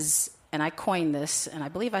is, and I coined this, and I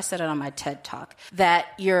believe I said it on my TED Talk, that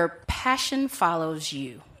your passion follows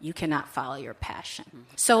you. You cannot follow your passion.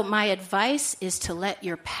 So my advice is to let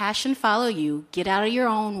your passion follow you, get out of your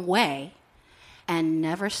own way, and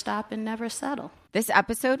never stop and never settle. This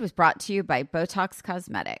episode was brought to you by Botox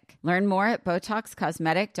Cosmetic. Learn more at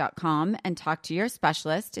BotoxCosmetic.com and talk to your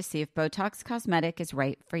specialist to see if Botox Cosmetic is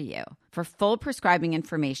right for you. For full prescribing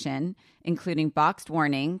information, including boxed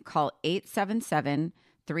warning, call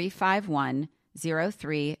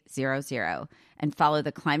 877-351-0300 and follow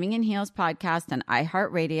the Climbing in Heels podcast on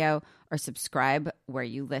iHeartRadio or subscribe where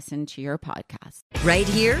you listen to your podcast. Right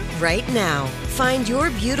here, right now. Find your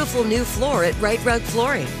beautiful new floor at Right Rug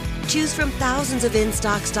Flooring. Choose from thousands of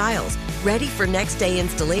in-stock styles, ready for next day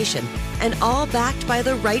installation, and all backed by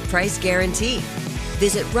the right price guarantee.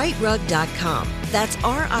 Visit rightrug.com. That's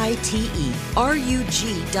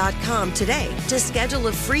RITERUG.com today to schedule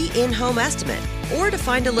a free in-home estimate or to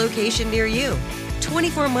find a location near you.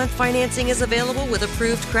 24-month financing is available with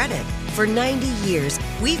approved credit. For 90 years,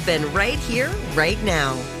 we've been right here, right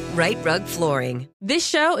now. Right Rug Flooring. This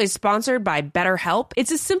show is sponsored by BetterHelp.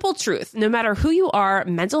 It's a simple truth. No matter who you are,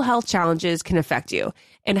 mental health challenges can affect you,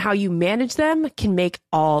 and how you manage them can make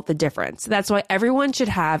all the difference. That's why everyone should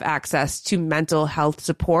have access to mental health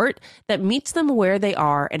support that meets them where they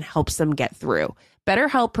are and helps them get through.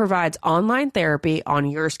 BetterHelp provides online therapy on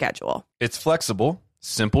your schedule. It's flexible,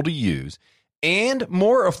 simple to use, and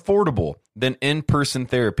more affordable than in-person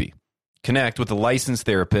therapy. Connect with a licensed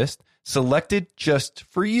therapist selected just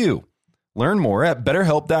for you. Learn more at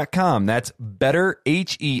BetterHelp.com. That's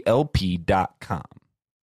BetterHelp.com.